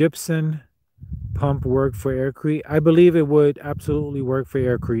 Would a gypsum pump work for Aircrete? I believe it would absolutely work for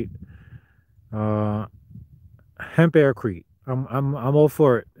Aircrete. Uh, Hemp Aircrete. I'm all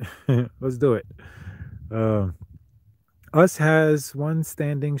for it. Let's do it. Uh, Us has one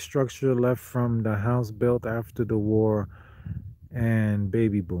standing structure left from the house built after the war and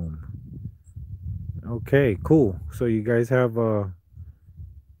baby boom. Okay, cool. So you guys have a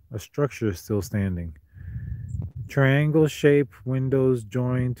structure still standing. Triangle shaped windows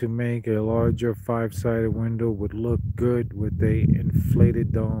joined to make a larger five-sided window would look good with a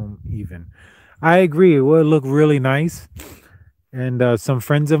inflated dome even. I agree. It would look really nice. And some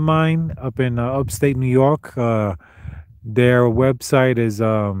friends of mine up in upstate New York, their website is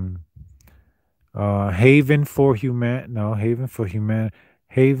Haven for Human. No, Haven for Human.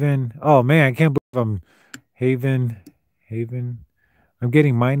 Haven. Oh man, I can't believe I'm Haven. Haven. I'm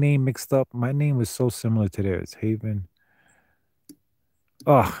getting my name mixed up. My name was so similar to theirs. Haven.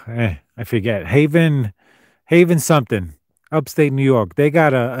 Oh, I forget. Haven something. Upstate New York. They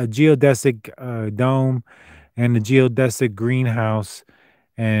got a geodesic dome and a geodesic greenhouse.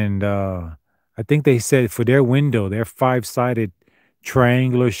 And I think they said for their window, their five-sided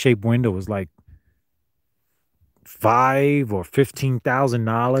triangular shaped window was like $5 or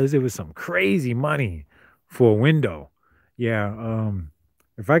 $15,000. It was some crazy money for a window. Yeah.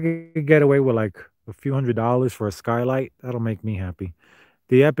 If I could get away with like a few $100s for a skylight, that'll make me happy.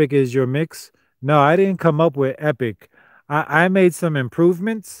 The Epic is your mix? No, I didn't come up with Epic. I made some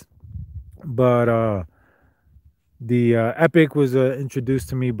improvements, but the Epic was introduced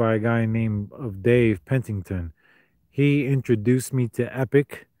to me by a guy named of Dave Pentington. He introduced me to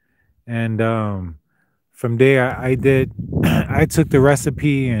Epic, and from there I did. I took the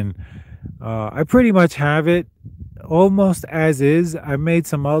recipe and I pretty much have it almost as is. I made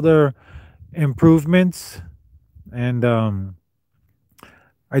some other improvements, and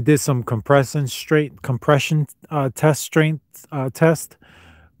I did some compression test strength test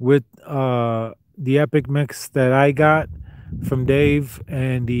with the Epic mix that I got from Dave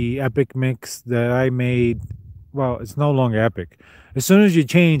and the Epic mix that I made. Well, it's no longer Epic. As soon as you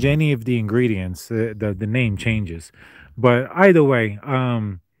change any of the ingredients, the name changes. But either way,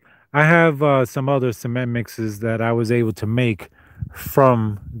 I have some other cement mixes that I was able to make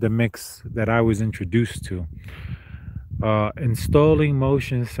from the mix that I was introduced to. Installing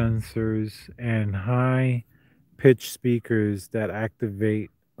motion sensors and high pitch speakers that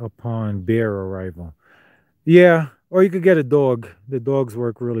activate upon bear arrival. Yeah, or you could get a dog. The dogs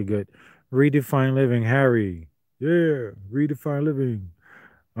work really good. Redefine living, Harry. Yeah, redefine living.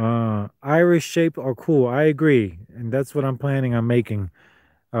 Iris shape are cool. I agree, and that's what I'm planning on making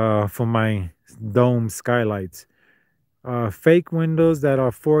for my dome skylights. Fake windows that are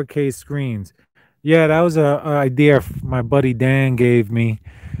 4K screens. Yeah, that was a idea my buddy Dan gave me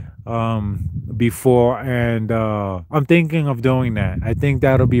before, and I'm thinking of doing that. I think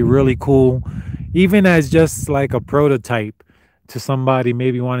that'll be really cool, even as just like a prototype to somebody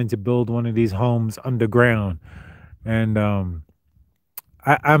maybe wanting to build one of these homes underground. And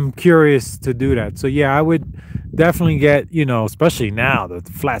I'm curious to do that. So yeah, I would definitely get, especially now the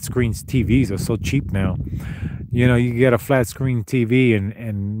flat screen TVs are so cheap now. You get a flat screen TV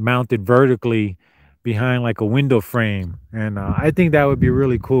and mount it vertically behind like a window frame, and I think that would be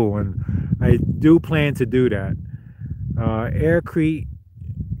really cool. And I do plan to do that. Aircrete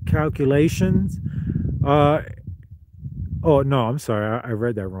calculations. Uh, oh no, I'm sorry, I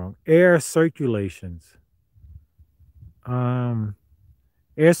read that wrong. Air circulations. Um,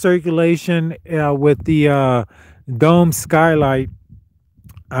 Air circulation with the dome skylight.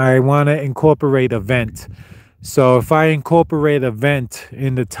 I want to incorporate a vent. So if I incorporate a vent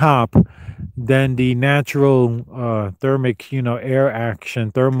in the top, then the natural thermic,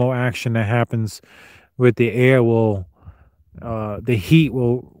 thermal action that happens with the air will, the heat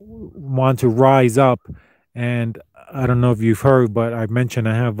will want to rise up. And I don't know if you've heard, but I mentioned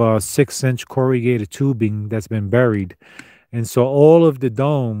I have a 6-inch corrugated tubing that's been buried. And so all of the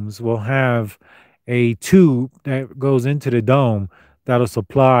domes will have a tube that goes into the dome that'll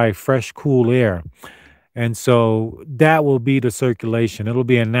supply fresh, cool air. And so that will be the circulation. It'll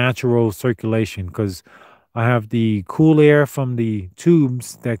be a natural circulation because I have the cool air from the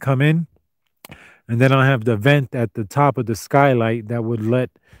tubes that come in, and then I have the vent at the top of the skylight that would let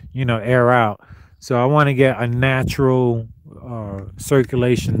air out. So I want to get a natural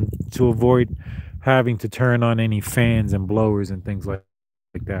circulation to avoid having to turn on any fans and blowers and things like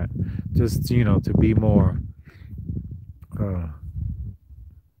that. Just to be more uh,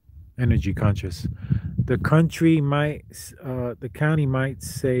 energy conscious. The county might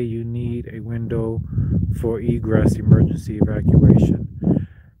say you need a window for egress emergency evacuation.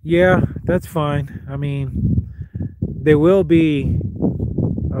 Yeah, that's fine. I mean, there will be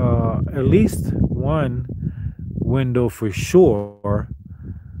at least one window for sure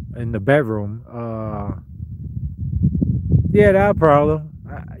in the bedroom. Yeah, that problem.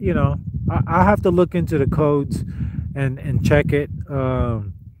 I have to look into the codes and check it.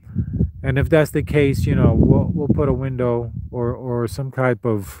 And if that's the case, we'll put a window or some type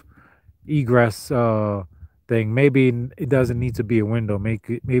of egress thing. Maybe it doesn't need to be a window.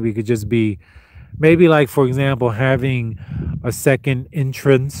 Maybe it could just be, maybe, like, for example, having a second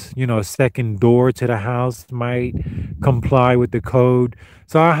entrance, a second door to the house might comply with the code.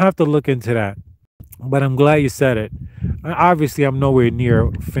 So I have to look into that. But I'm glad you said it. Obviously, I'm nowhere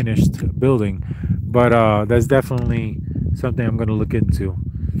near finished building, but that's definitely something I'm going to look into.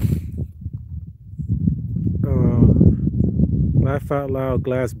 Laugh out loud,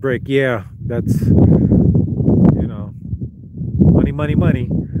 glass brick. Yeah, that's, money, money, money.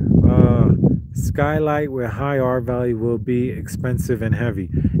 Uh, Skylight with high R value will be expensive and heavy.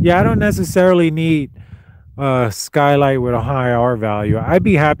 Yeah, I don't necessarily need a skylight with a high R value. I'd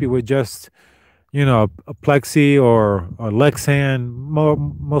be happy with just, a plexi or a Lexan.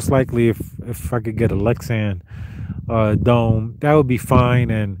 Most likely, if I could get a Lexan dome, that would be fine.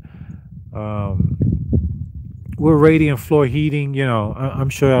 And um, with radiant floor heating, I'm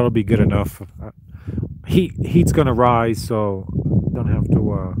sure that'll be good enough. Heat's gonna rise, so don't have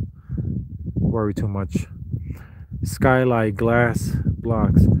to worry too much. Skylight glass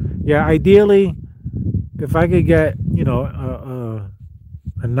blocks. Yeah, ideally, if I could get,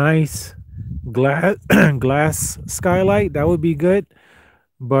 a nice glass glass skylight, that would be good.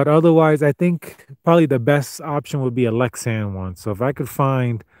 But otherwise, I think probably the best option would be a Lexan one. So if I could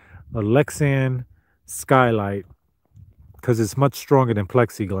find a Lexan skylight, because it's much stronger than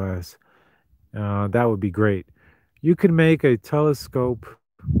plexiglass, that would be great. You could make a telescope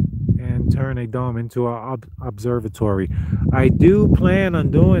and turn a dome into an observatory. I do plan on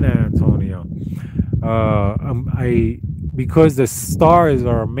doing that, Antonio. I Because the stars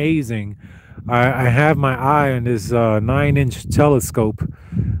are amazing. I have my eye on this 9-inch telescope,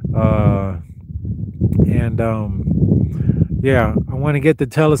 uh, and yeah, I want to get the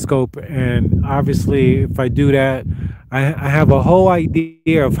telescope. And obviously, if I do that, I have a whole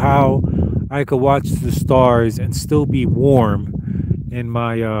idea of how I could watch the stars and still be warm in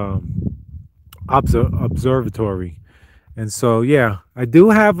my observatory. And so, yeah, I do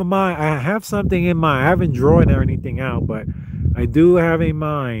have a mind. I have something in mind. I haven't drawn or anything out, but I do have a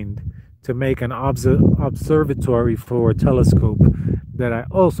mind to make an observatory for a telescope that I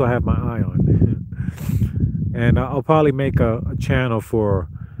also have my eye on. And I'll probably make a channel for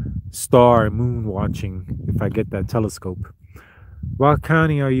star and moon watching if I get that telescope. What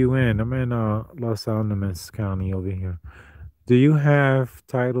county are you in? I'm in Los Alamos County over here. Do you have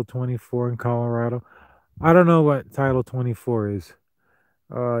Title 24 in Colorado? I don't know what Title 24 is.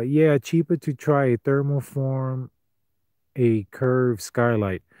 Yeah, cheaper to try a thermoform, a curved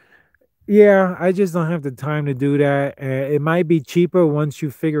skylight. Yeah, I just don't have the time to do that. It might be cheaper once you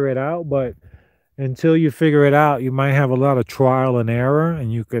figure it out, but until you figure it out, you might have a lot of trial and error,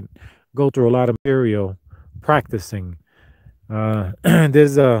 and you could go through a lot of material practicing.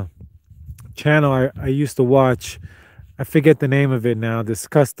 There's a channel I used to watch. I forget the name of it now. This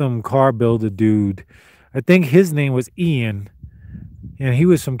custom car builder dude. I think his name was Ian, and he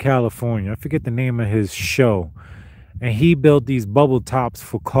was from California. I forget the name of his show. And he built these bubble tops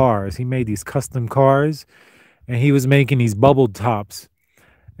for cars. He made these custom cars, and he was making these bubble tops.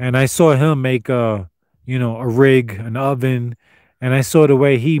 And I saw him make a rig, an oven, and I saw the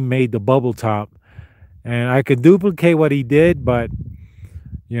way he made the bubble top. And I could duplicate what he did, but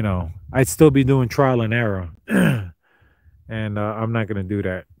I'd still be doing trial and error. And I'm not gonna do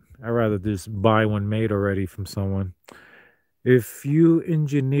that. I'd rather just buy one made already from someone. If you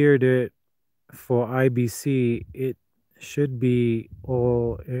engineered it for IBC, should be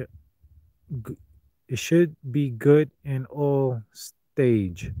all it, it should be good in all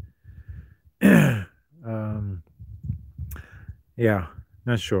stage. um, yeah,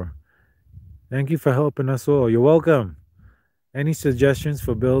 not sure. Thank you for helping us all. You're welcome. Any suggestions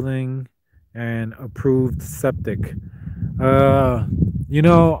for building an approved septic? I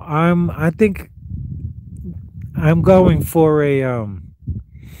think I'm going for a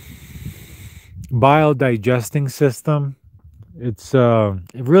biodigesting system. It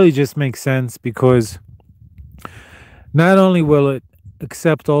really just makes sense because not only will it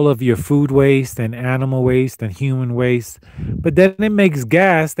accept all of your food waste and animal waste and human waste, but then it makes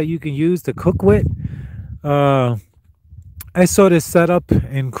gas that you can use to cook with. I saw this setup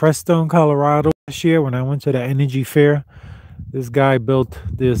in Crestone, Colorado this year when I went to the energy fair. This guy built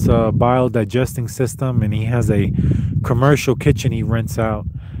this biodigesting system, and he has a commercial kitchen he rents out.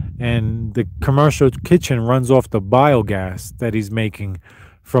 And the commercial kitchen runs off the biogas that he's making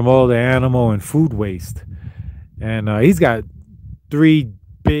from all the animal and food waste. and he's got three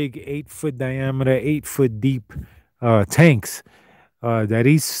big 8 foot diameter, 8 foot deep tanks that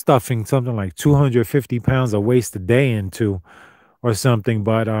he's stuffing something like 250 pounds of waste a day into or something.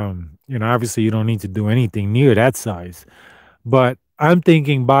 But obviously you don't need to do anything near that size. But I'm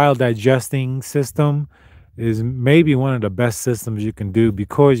thinking biodigesting system is maybe one of the best systems you can do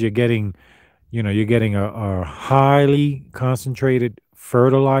because you're getting a highly concentrated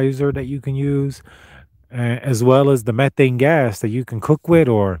fertilizer that you can use, as well as the methane gas that you can cook with.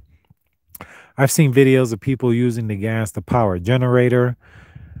 Or I've seen videos of people using the gas to power a generator.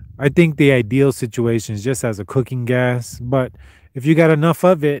 I think the ideal situation is just as a cooking gas, but if you got enough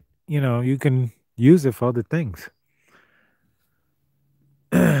of it, you can use it for other things.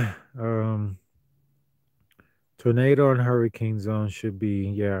 um, Tornado and hurricane zone should be,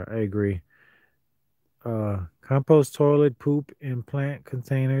 yeah, I agree. Compost toilet poop in plant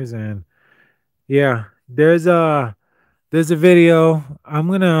containers, and yeah, there's a video I'm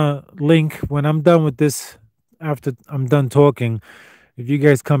gonna link when I'm done with this. After I'm done talking, if you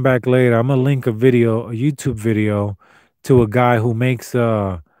guys come back later, I'm gonna link a YouTube video, to a guy who makes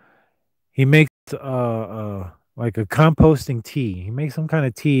he makes like a composting tea. He makes some kind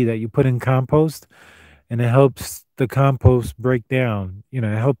of tea that you put in compost, and it helps the compost break down. It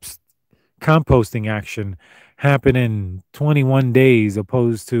helps composting action happen in 21 days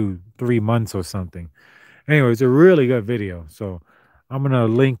opposed to 3 months or something. Anyway, it's a really good video. So I'm gonna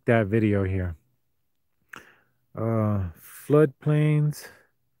link that video here. Floodplains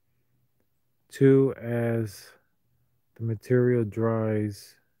too, as the material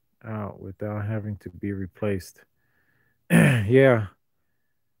dries out without having to be replaced. Yeah.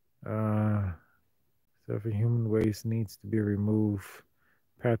 Uh, so for human waste needs to be removed.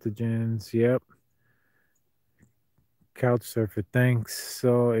 Pathogens, yep. Couch surfer, thanks.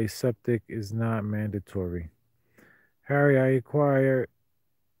 So a septic is not mandatory. Harry, I acquired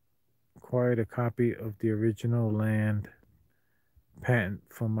a copy of the original land patent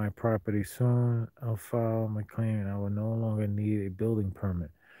for my property. Soon I'll file my claim and I will no longer need a building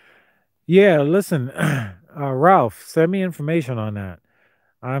permit. Yeah, listen, Ralph, send me information on that.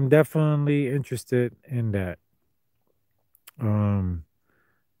 I'm definitely interested in that. Um,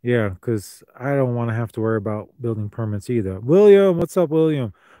 yeah, because I don't want to have to worry about building permits either. William, what's up,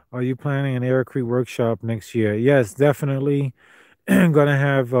 William? Are you planning an Aircrete workshop next year? Yes, definitely. Gonna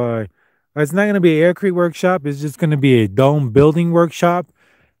have it's not gonna be an Aircrete workshop, it's just gonna be a dome building workshop,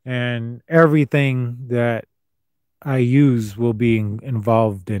 and everything that I use will be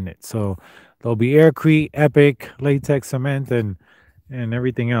involved in it. So there'll be Aircrete, Epic, latex cement, and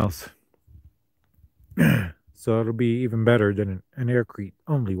everything else. So it'll be even better than an Aircrete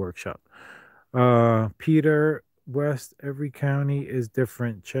only workshop. Peter West, every county is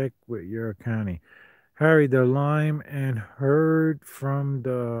different. Check with your county. Harry, the lime and herd from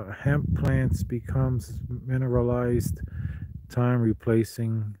the hemp plants becomes mineralized time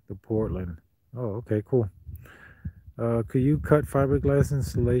replacing the Portland. Oh, okay, cool. Could you cut fiberglass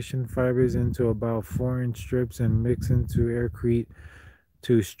insulation fibers into about 4-inch strips and mix into Aircrete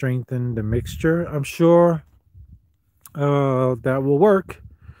to strengthen the mixture? I'm sure that will work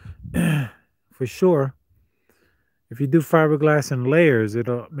for sure. If you do fiberglass in layers,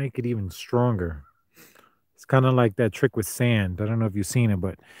 it'll make it even stronger. It's kind of like that trick with sand. I don't know if you've seen it,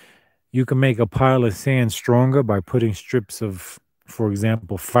 but you can make a pile of sand stronger by putting strips of, for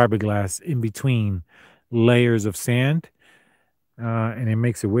example, fiberglass in between layers of sand, and it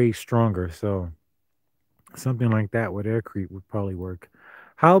makes it way stronger. So something like that with Aircrete would probably work.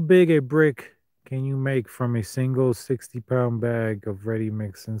 How big a brick can you make from a single 60-pound bag of ready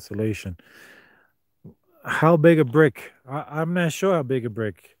mix insulation? How big a brick? I'm not sure how big a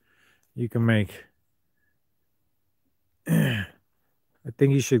brick you can make. I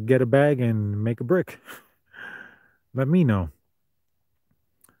think you should get a bag and make a brick. Let me know.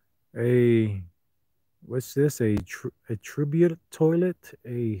 A What's this? A tribute toilet.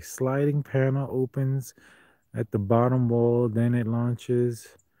 A sliding panel opens at the bottom wall, then it launches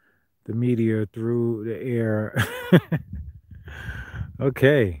the meteor through the air.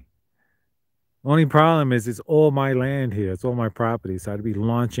 Okay. Only problem is it's all my land here. It's all my property, so I'd be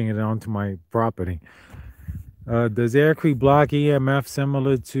launching it onto my property. Does Aircrete block EMF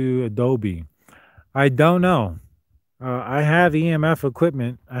similar to Adobe? I don't know. I have EMF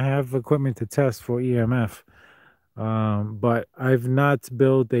equipment. I have equipment to test for EMF, but I've not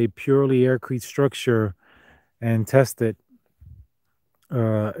built a purely Aircrete structure and tested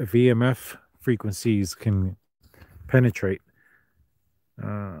if EMF frequencies can penetrate.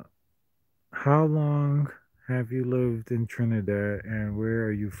 How long have you lived in Trinidad, and where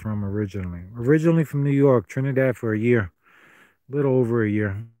are you from originally? Originally from New York, Trinidad for a year, a little over a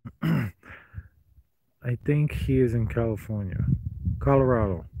year. I think he is in California,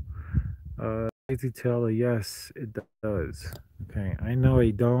 Colorado. Lazy Taylor, yes, it does. Okay, I know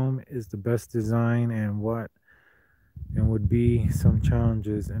a dome is the best design, and would be some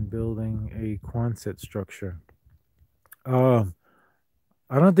challenges in building a Quonset structure. Um,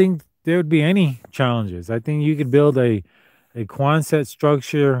 I don't think there would be any challenges. I think you could build a Quonset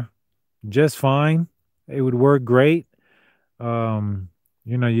structure just fine. It would work great. Um,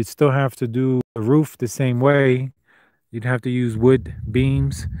 you'd still have to do the roof the same way. You'd have to use wood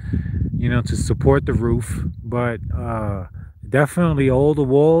beams, to support the roof. But definitely all the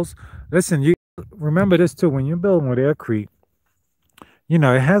walls. Listen, you remember this too. When you're building with Aircrete, it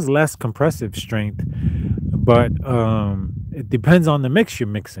has less compressive strength, but it depends on the mix you're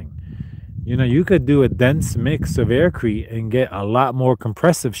mixing. You could do a dense mix of Aircrete and get a lot more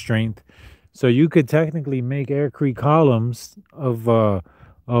compressive strength. So you could technically make Aircrete columns of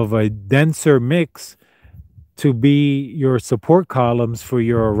a denser mix to be your support columns for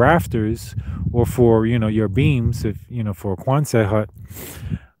your rafters, or for your beams, if for a Quonset hut.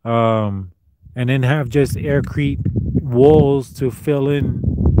 Um, and then have just Aircrete walls to fill in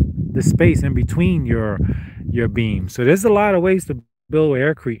the space in between your beams. So there's a lot of ways to build with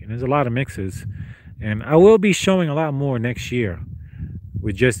Aircrete, and there's a lot of mixes. And I will be showing a lot more next year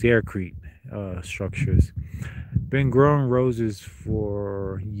with just Aircrete structures. Been growing roses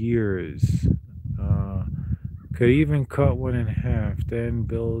for years. Could even cut one in half, then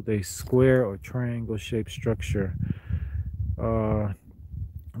build a square or triangle shaped structure. Uh,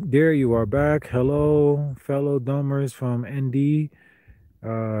 there you are back. Hello, fellow domers from ND.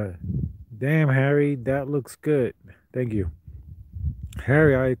 Uh, damn, Harry, that looks good. Thank you.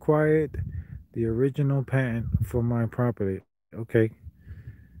 Harry, I acquired the original patent for my property. Okay.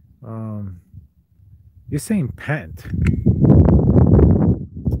 Um, you're saying patent.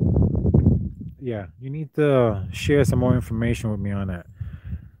 Yeah, you need to share some more information with me on that.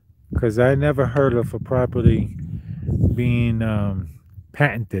 Because I never heard of a property being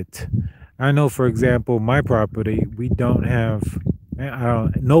patented. I know, for example, my property, we don't have,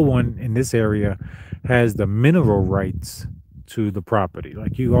 no one in this area has the mineral rights to the property.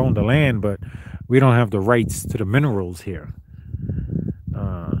 Like, you own the land, but we don't have the rights to the minerals here.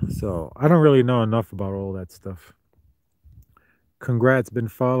 So I don't really know enough about all that stuff. Congrats, been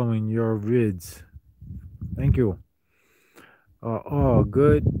following your vids. Thank you. Oh,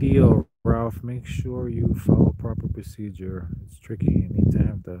 good deal, Ralph. Make sure you follow proper procedure. It's tricky. You need to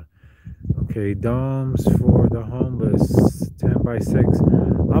have the. Okay, domes for the homeless, 10 by 6.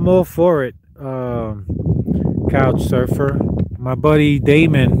 I'm all for it, couch surfer. My buddy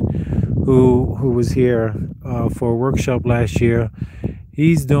Damon, who was here for a workshop last year,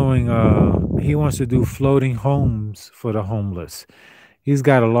 he's doing. He wants to do floating homes for the homeless. He's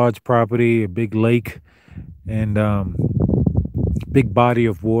got a large property, a big lake, and big body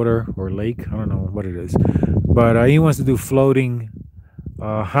of water or lake. I don't know what it is, but he wants to do floating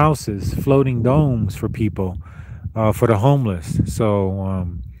houses, floating domes for people, for the homeless. So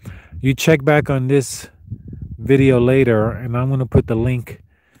you check back on this video later, and I'm going to put the link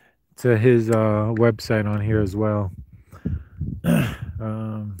to his website on here as well.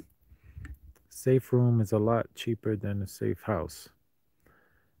 Safe room is a lot cheaper than a safe house.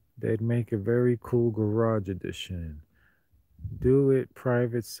 They'd make a very cool garage edition. Do it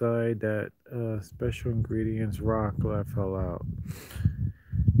private side, that special ingredients rock, laugh out loud.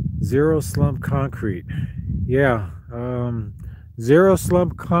 Zero slump concrete. Yeah. Zero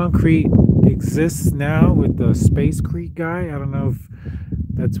slump concrete exists now with the Spacecrete guy. I don't know if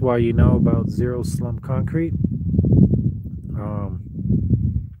that's why you know about zero slump concrete.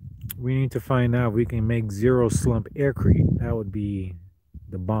 We need to find out if we can make zero slump Aircrete. That would be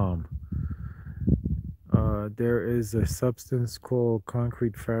the bomb. There is a substance called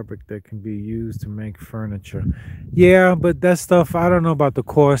concrete fabric that can be used to make furniture. Yeah, but that stuff, I don't know about the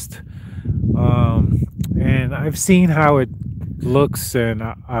cost. And I've seen how it looks, and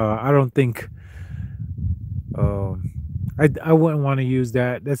I don't think I wouldn't want to use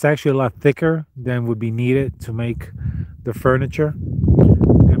that. That's actually a lot thicker than would be needed to make the furniture.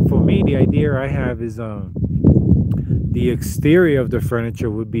 And for me, the idea I have is the exterior of the furniture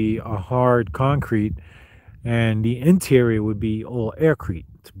would be a hard concrete, and the interior would be all Aircrete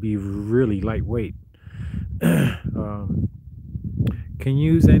to be really lightweight. Can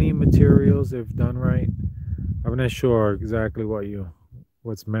use any materials if done right. I'm not sure exactly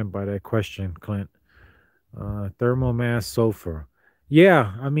what's meant by that question, Clint. Thermal mass sulfur.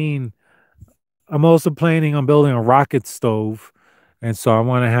 Yeah, I mean, I'm also planning on building a rocket stove, and so I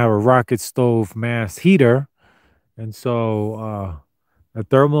want to have a rocket stove mass heater, and so a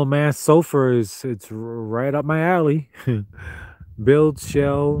thermal mass sofa is right up my alley. Build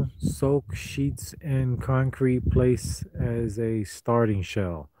shell, soak sheets in concrete, place as a starting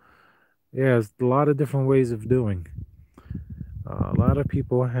shell. Yeah, there's a lot of different ways of doing. A lot of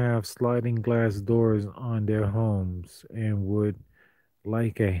people have sliding glass doors on their homes and would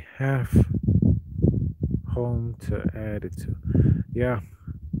like a half home to add it to. Yeah,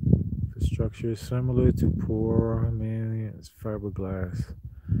 the structure is similar to poor man's fiberglass.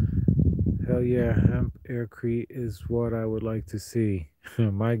 Hell yeah, hemp aircrete is what I would like to see.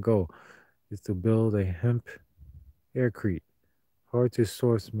 My goal is to build a hemp aircrete. Hard to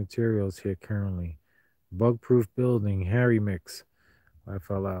source materials here currently. Bug-proof building, Harry mix. I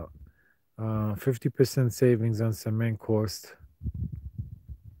fell out. 50% savings on cement cost.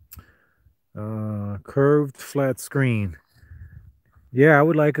 Curved flat screen. Yeah, I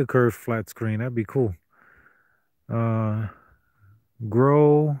would like a curved flat screen. That'd be cool. Uh,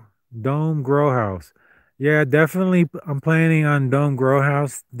 grow grow house. Yeah, definitely. I'm planning on dome grow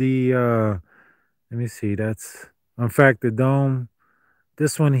house. Let me see. That's in fact the dome.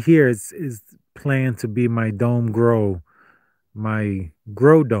 This one here is planned to be my grow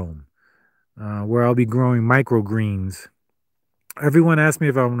dome, where I'll be growing microgreens. Everyone asks me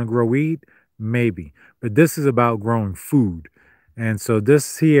if I want to grow wheat, maybe, but this is about growing food, and so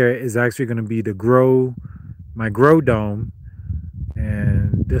this here is actually going to be my grow dome,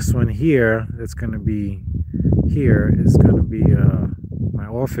 and this one here that's going to be here is going to be my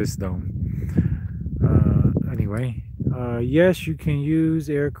office dome. Anyway, yes, you can use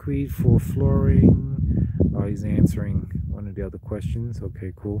Aircrete for flooring. Oh, he's answering one of the other questions.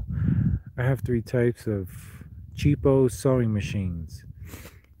 Okay, cool. I have 3 types of cheapo sewing machines.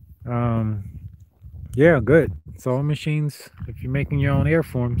 Yeah, good. Sewing machines, if you're making your own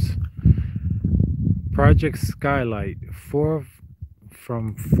airforms. Project Skylight,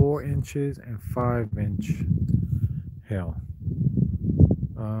 from 4 inches and 5-inch. Hell.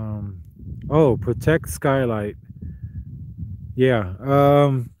 Oh, protect skylight. Yeah.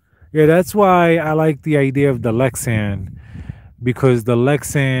 Yeah, that's why I like the idea of the Lexan, because a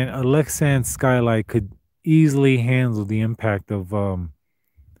Lexan skylight could easily handle the impact of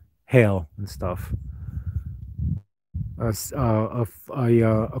hail and stuff. Acrylic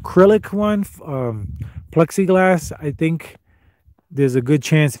one, plexiglass. I think there's a good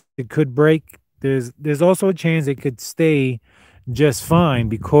chance it could break. There's also a chance it could stay just fine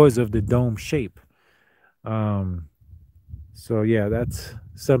because of the dome shape. So yeah, that's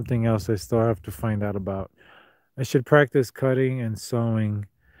something else I still have to find out about. I should practice cutting and sewing.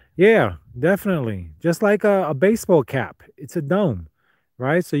 Yeah, definitely. Just like a baseball cap, it's a dome,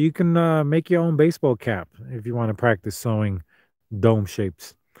 right? So you can make your own baseball cap if you want to practice sewing dome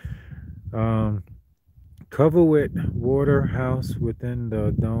shapes. Cover with water house within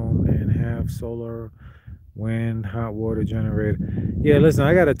the dome and have solar, wind, hot water generator. Yeah, listen,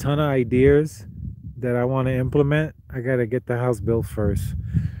 I got a ton of ideas that I want to implement. I got to get the house built first,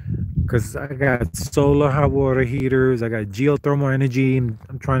 because I got solar hot water heaters. I got geothermal energy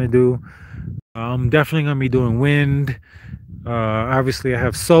I'm trying to do. I'm definitely going to be doing wind. Obviously, I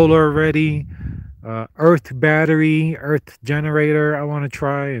have solar already. Earth battery, earth generator I want to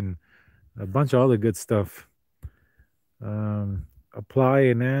try, and a bunch of other good stuff. Apply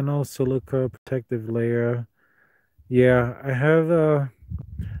a nano silica protective layer. Yeah,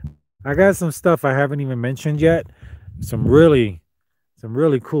 I got some stuff I haven't even mentioned yet. Some really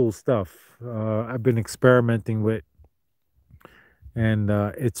cool stuff I've been experimenting with, and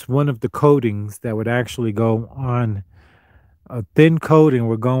it's one of the coatings that would actually go on. A thin coating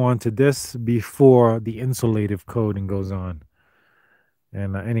will go onto this before the insulative coating goes on.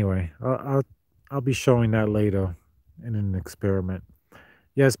 And anyway, I'll be showing that later in an experiment.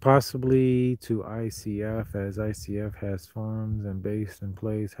 Yes, possibly to ICF, as ICF has forms and base in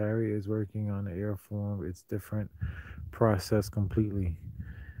place. Harry is working on the air form. It's different process completely.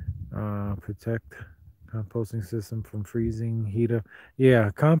 Protect composting system from freezing heater.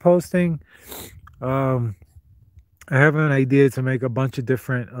 Yeah, composting. I have an idea to make a bunch of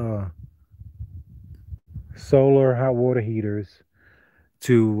different solar hot water heaters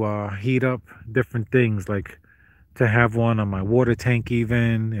to heat up different things, like to have one on my water tank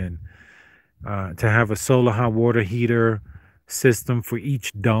even, and to have a solar hot water heater system for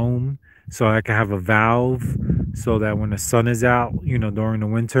each dome, so I can have a valve so that when the sun is out, during the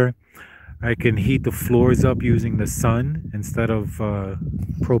winter, I can heat the floors up using the sun instead of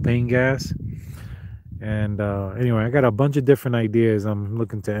propane gas. And anyway, I got a bunch of different ideas I'm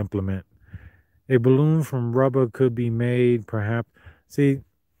looking to implement. A balloon from rubber could be made, perhaps. See,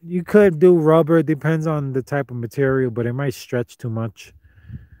 you could do rubber. It depends on the type of material, but it might stretch too much.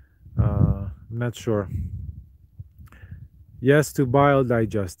 I'm not sure. Yes to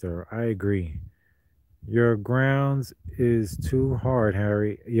biodigester. I agree. Your grounds is too hard,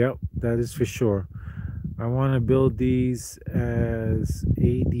 Harry. Yep, that is for sure. I want to build these as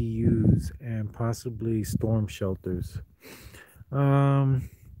ADUs and possibly storm shelters. Um,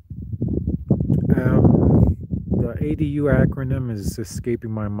 the ADU acronym is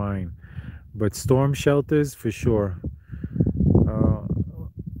escaping my mind, but storm shelters for sure. Uh,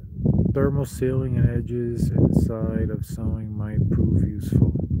 Thermal sealing and edges inside of sewing might prove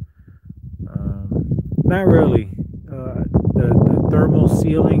useful. Not really. The thermal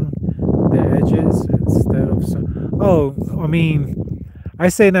sealing the edges instead of some. Oh, I mean, I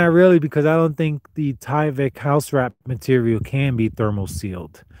say not really because I don't think the Tyvek house wrap material can be thermal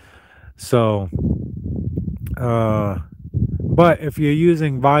sealed. So, uh, but if you're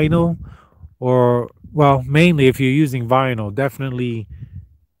using vinyl, or well, mainly if you're using vinyl, definitely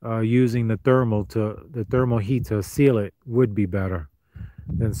using the thermal heat to seal it would be better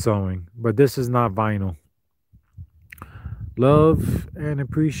than sewing. But this is not vinyl. Love and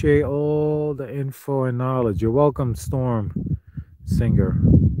appreciate all the info and knowledge. You're welcome, Storm Singer.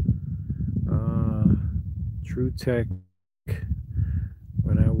 True Tech.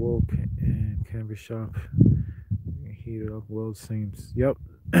 When I woke in canvas shop, heated up weld seams. Yep,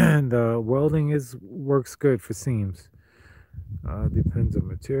 and welding is works good for seams. Depends on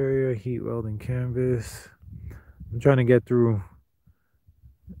material. Heat welding canvas. I'm trying to get through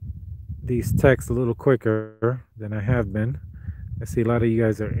these texts a little quicker than I have been. I see a lot of you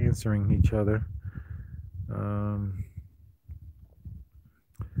guys are answering each other.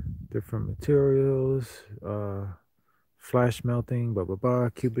 Different materials, flash melting, blah blah blah.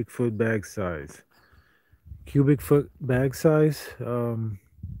 Cubic foot bag size. Cubic foot bag size. I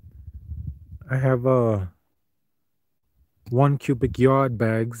have 1 cubic yard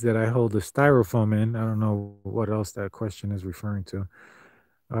bags that I hold the styrofoam in. I don't know what else that question is referring to.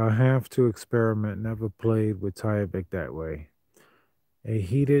 I have to experiment. Never played with Tyvek that way. A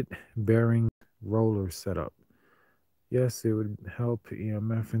heated bearing roller setup. Yes, it would help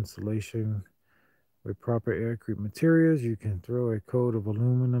EMF insulation with proper aircrete materials. You can throw a coat of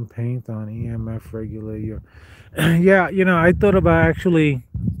aluminum paint on EMF regulator. Yeah, I thought about actually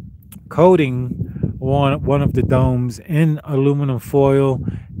coating one of the domes in aluminum foil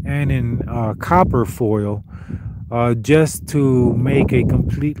and in copper foil, just to make a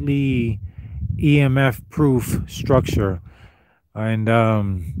completely EMF proof structure. And I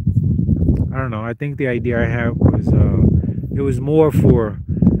don't know. I think the idea I had was it was more for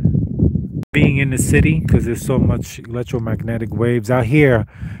being in the city because there's so much electromagnetic waves out here.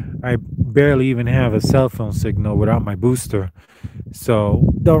 I barely even have a cell phone signal without my booster, so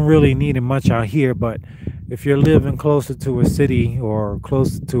don't really need it much out here. But if you're living closer to a city or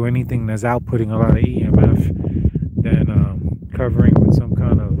closer to anything that's outputting a lot of EMF, then covering with some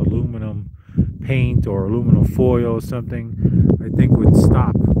kind of aluminum paint or aluminum foil or something, I think would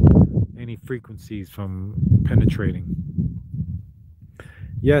stop any frequencies from penetrating.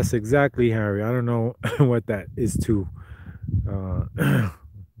 Yes, exactly, Harry. I don't know what that is to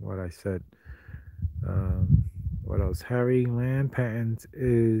what I said. What else? Harry, land patent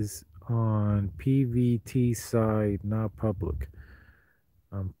is on PVT side, not public.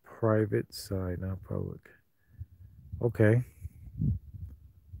 On private side, not public. Okay.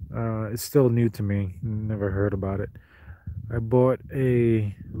 It's still new to me. Never heard about it. I bought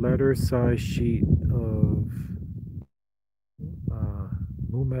a letter size sheet of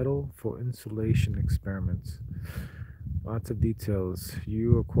new metal for insulation experiments. Lots of details.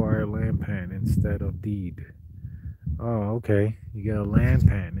 You acquire land patent instead of deed. Oh, okay. You get a land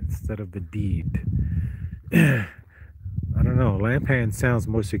patent instead of the deed. I don't know. Land patent sounds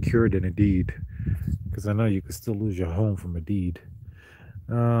more secure than a deed, because I know you could still lose your home from a deed.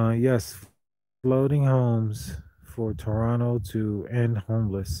 Yes, floating homes for Toronto to end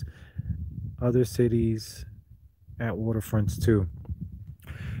homeless. Other cities at waterfronts too.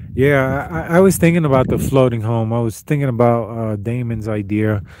 Yeah, I was thinking about the floating home. I was thinking about Damon's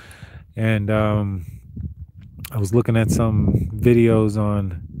idea, and I was looking at some videos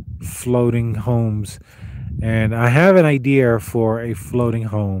on floating homes, and I have an idea for a floating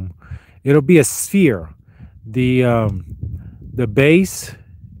home. It'll be a sphere. The base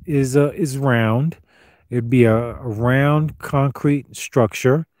is round. It'd be a round concrete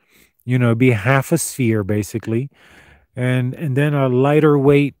structure. It'd be half a sphere basically, and then a lighter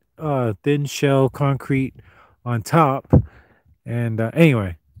weight thin shell concrete on top. And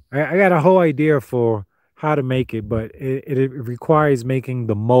anyway, I got a whole idea for how to make it, but it requires making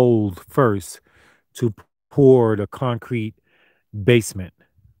the mold first to pour the concrete basement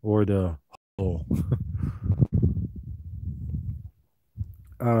or the hole.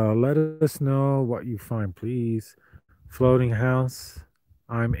 Let us know what you find, please. Floating house.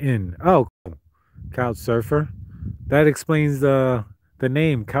 I'm in. Oh, couch surfer. That explains the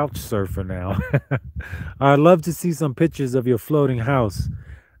name couch surfer now. I'd love to see some pictures of your floating house,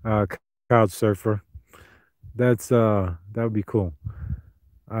 couch surfer. That would be cool.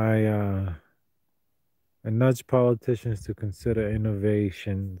 I I nudge politicians to consider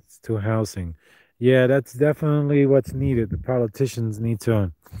innovations to housing. Yeah, that's definitely what's needed. The politicians need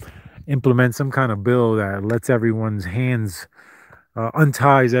to implement some kind of bill that lets everyone's hands,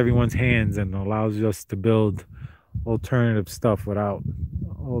 unties everyone's hands, and allows us to build alternative stuff without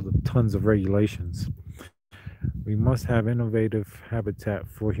all the tons of regulations. We must have innovative habitat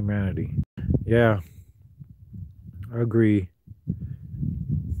for humanity. Yeah, I agree.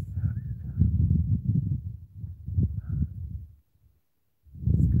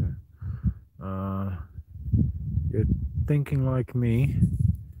 Uh, you're thinking like me.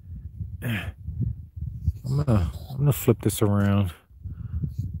 I'm gonna flip this around.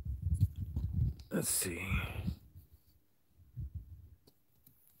 Let's see.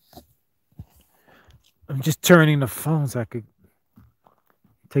 I'm just turning the phone so I could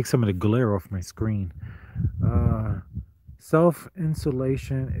take some of the glare off my screen. Uh, Self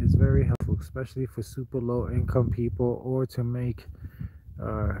insulation is very helpful, especially for super low income people or to make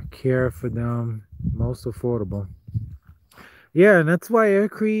care for them most affordable. Yeah, and that's why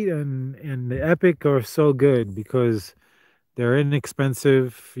Aircrete and the Epic are so good because they're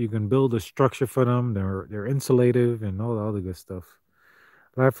inexpensive. You can build a structure for them. They're insulative and all the other good stuff.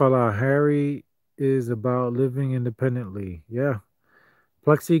 Life Allah Harry is about living independently. Yeah.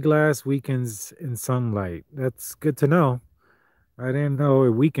 Plexiglass weakens in sunlight. That's good to know. I didn't know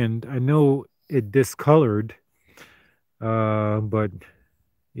it weakened. I know it discolored. But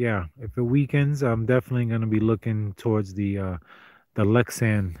yeah, if it weakens, I'm definitely gonna be looking towards the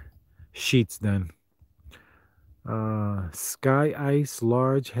Lexan sheets then. Sky ice,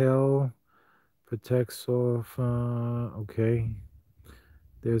 large hail, protects off. Okay.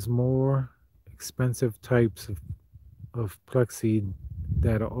 There's more expensive types of plexi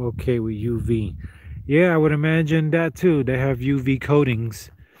that are okay with UV. Yeah, I would imagine that too. They have UV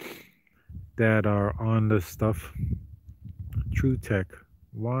coatings that are on the stuff. True Tech.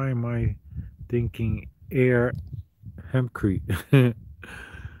 Why am I thinking air hempcrete?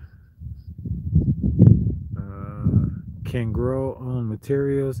 Can grow on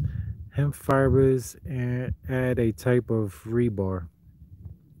materials, hemp fibers, and add a type of rebar.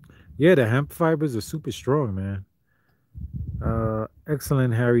 Yeah, the hemp fibers are super strong, man.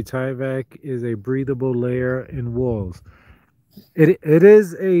 Excellent, Harry. Tyvek is a breathable layer in walls. It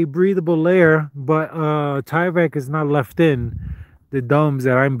is a breathable layer, but Tyvek is not left in the domes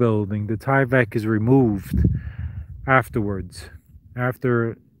that I'm building. The Tyvek is removed afterwards.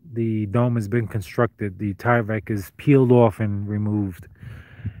 After the dome has been constructed, the Tyvek is peeled off and removed.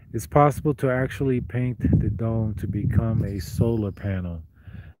 It's possible to actually paint the dome to become a solar panel.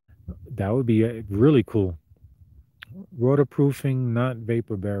 That would be really cool. Waterproofing, not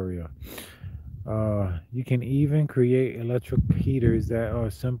vapor barrier. You can even create electric heaters that are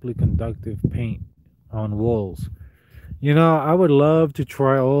simply conductive paint on walls. You know, I would love to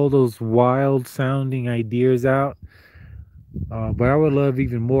try all those wild sounding ideas out, but I would love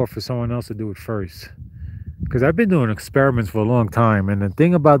even more for someone else to do it first. Because I've been doing experiments for a long time, and the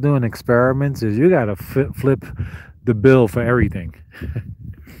thing about doing experiments is you gotta flip the bill for everything.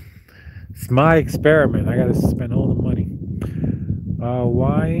 It's my experiment. I gotta spend all the money.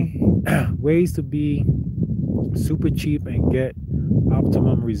 Why? Ways to be super cheap and get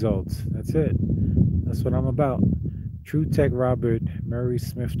optimum results. That's it. That's what I'm about. True Tech Robert Murray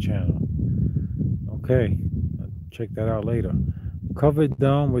Smith channel. Okay, I'll check that out later. Covered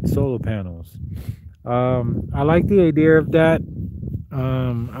dome with solar panels. I like the idea of that.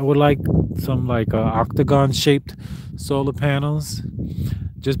 I would like some like octagon shaped solar panels,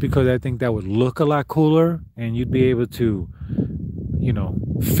 just because I think that would look a lot cooler, and you'd be able to,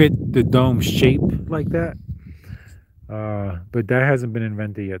 fit the dome shape like that. But that hasn't been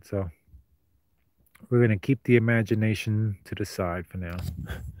invented yet, so we're gonna keep the imagination to the side for now.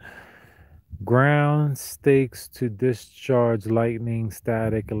 Ground stakes to discharge lightning,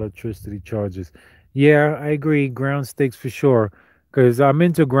 static, electricity charges. Yeah, I agree. Ground stakes for sure. Because I'm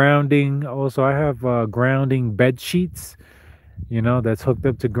into grounding. Also, I have grounding bed sheets, that's hooked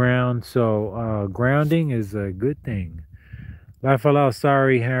up to ground. So, grounding is a good thing. Laugh aloud.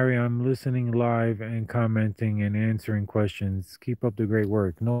 Sorry, Harry. I'm listening live and commenting and answering questions. Keep up the great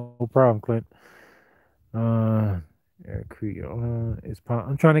work. No problem, Clint. Uh, Aircrete.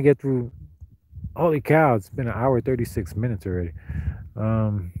 I'm trying to get through. Holy cow! It's been an hour 36 minutes already.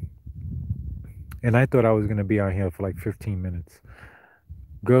 Um, and I thought I was gonna be on here for like 15 minutes.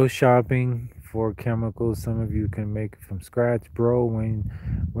 Go shopping for chemicals. Some of you can make it from scratch, bro.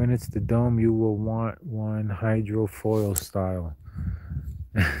 When it's the dome, you will want one hydrofoil style.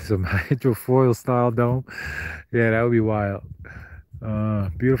 Some hydrofoil style dome. Yeah, that would be wild.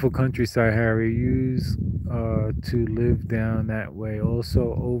 Beautiful countryside, Harry. Used to live down that way.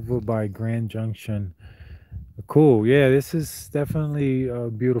 Also over by Grand Junction. Cool. Yeah, this is definitely a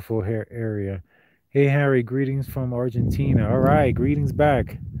beautiful area. Hey, Harry. Greetings from Argentina. All right, greetings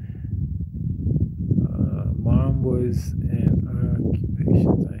back. Mom was an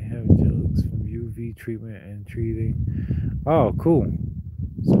occupation. I have jugs from UV treatment and treating. Oh, cool.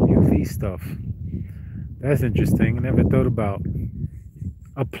 Some UV stuff. That's interesting. I never thought about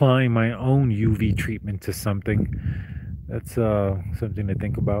applying my own UV treatment to something. That's something to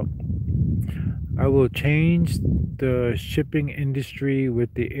think about. I will change the shipping industry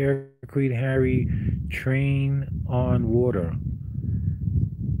with the Aircrete Harry train on water.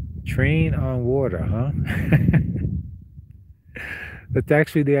 Train on water, huh? That's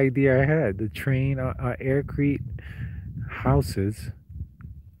actually the idea I had. The train, Aircrete houses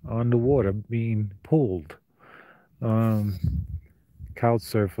on the water being pulled. Um, Couch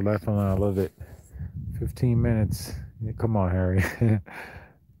surfer, laugh on. I love it. 15 minutes. Yeah, come on, Harry.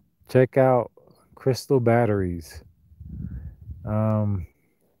 Check out crystal batteries. Um,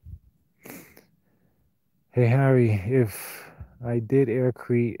 hey, Harry, if I did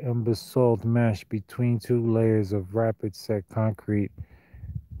aircrete and basalt mesh between two layers of rapid set concrete,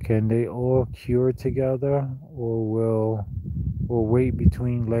 can they all cure together or wait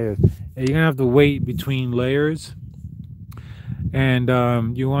between layers? Yeah, you're gonna have to wait between layers, and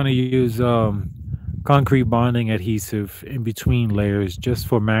you want to use concrete bonding adhesive in between layers just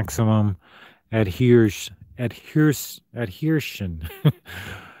for maximum adhesion.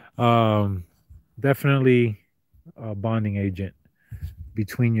 um, Definitely a bonding agent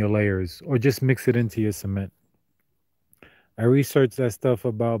between your layers, or just mix it into your cement. I researched that stuff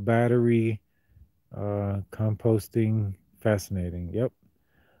about battery composting. Fascinating. Yep.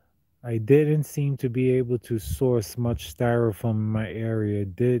 I didn't seem to be able to source much styrofoam in my area.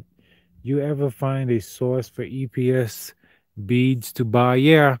 Did you ever find a source for EPS beads to buy?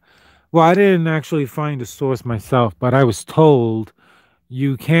 Yeah. Well, I didn't actually find a source myself, but I was told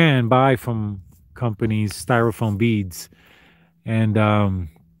you can buy from companies styrofoam beads, and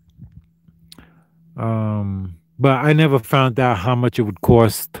but I never found out how much it would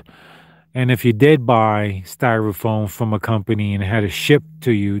cost. And if you did buy styrofoam from a company and had it shipped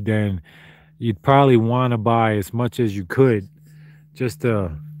to you, then you'd probably want to buy as much as you could just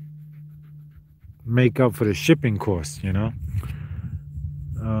to make up for the shipping costs.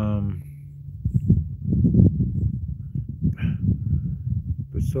 Um,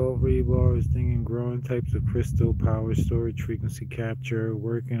 Basalt rebar is thinking growing types of crystal power storage frequency capture.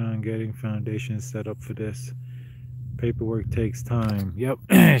 Working on getting foundations set up for this. Paperwork takes time. Yep,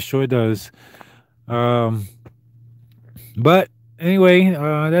 it sure does. Um, but anyway,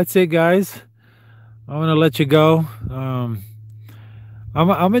 that's it, guys. I'm gonna let you go. I'm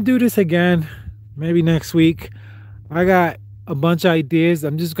gonna do this again, maybe next week. I got a bunch of ideas.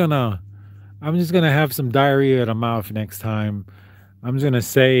 I'm just gonna have some diarrhea in the mouth next time. I'm just gonna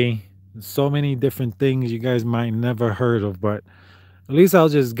say so many different things you guys might never heard of, but at least I'll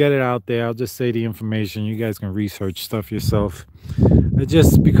just get it out there. I'll just say the information. You guys can research stuff yourself.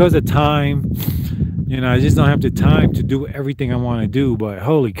 Just because of time, I just don't have the time to do everything I want to do. But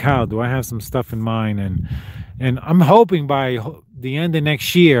holy cow, do I have some stuff in mind? And I'm hoping by the end of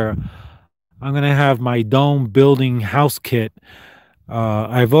next year, I'm gonna have my dome building house kit.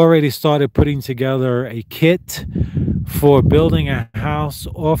 I've already started putting together a kit for building a house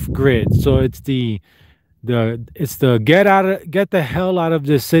off grid. So it's the get the hell out of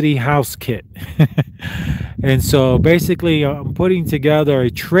the city house kit. And so basically I'm putting together a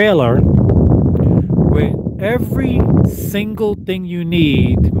trailer with every single thing you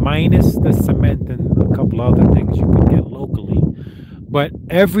need minus the cement and a couple other things you can get locally, but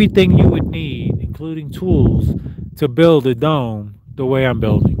everything you would need including tools to build a dome the way I'm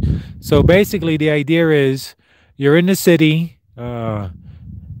building. So basically the idea is you're in the city,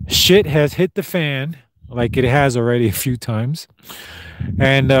 shit has hit the fan like it has already a few times,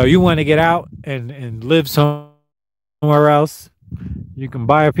 and you want to get out and live somewhere else. You can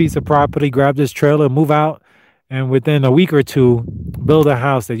buy a piece of property, grab this trailer, move out, and within a week or two, build a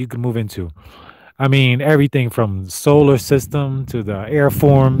house that you can move into. I mean, everything from solar system to the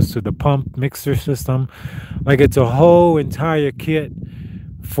airforms to the pump mixer system. Like it's a whole entire kit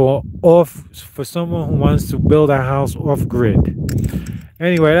for someone who wants to build a house off grid.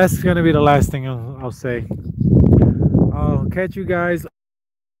 Anyway, that's gonna be the last thing I'll say. I'll catch you guys.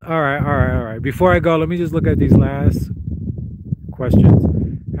 All right. Before I go, let me just look at these last questions.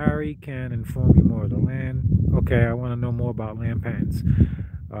 Harry can inform you more of the land. Okay, I want to know more about land patents.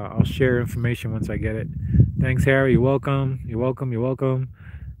 I'll share information once I get it. Thanks, Harry. You're welcome. You're welcome. You're welcome.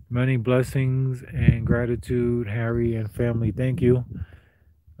 Many blessings and gratitude, Harry and family. Thank you.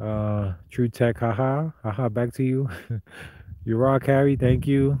 True Tech, haha, back to you. You rock, Harry. Thank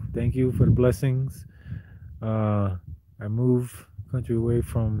you. Thank you for the blessings. I move country away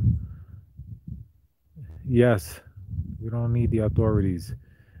from. Yes, we don't need the authorities.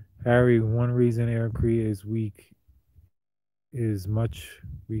 Harry, one reason Aircrete is weak is much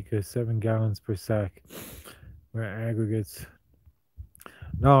weaker, 7 gallons per sack, where aggregates.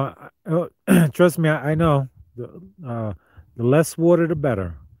 No, trust me, I know. The less water, the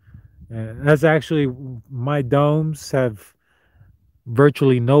better. And that's actually my domes have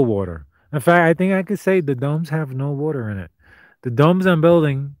virtually no water. In fact, I think I could say the domes have no water in it. The domes I'm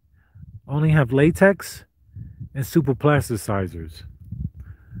building only have latex and super plasticizers.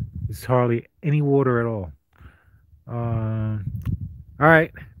 There's hardly any water at all. All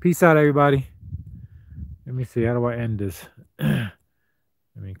right. Peace out, everybody. Let me see. How do I end this? Let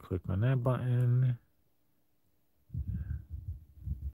me click on that button.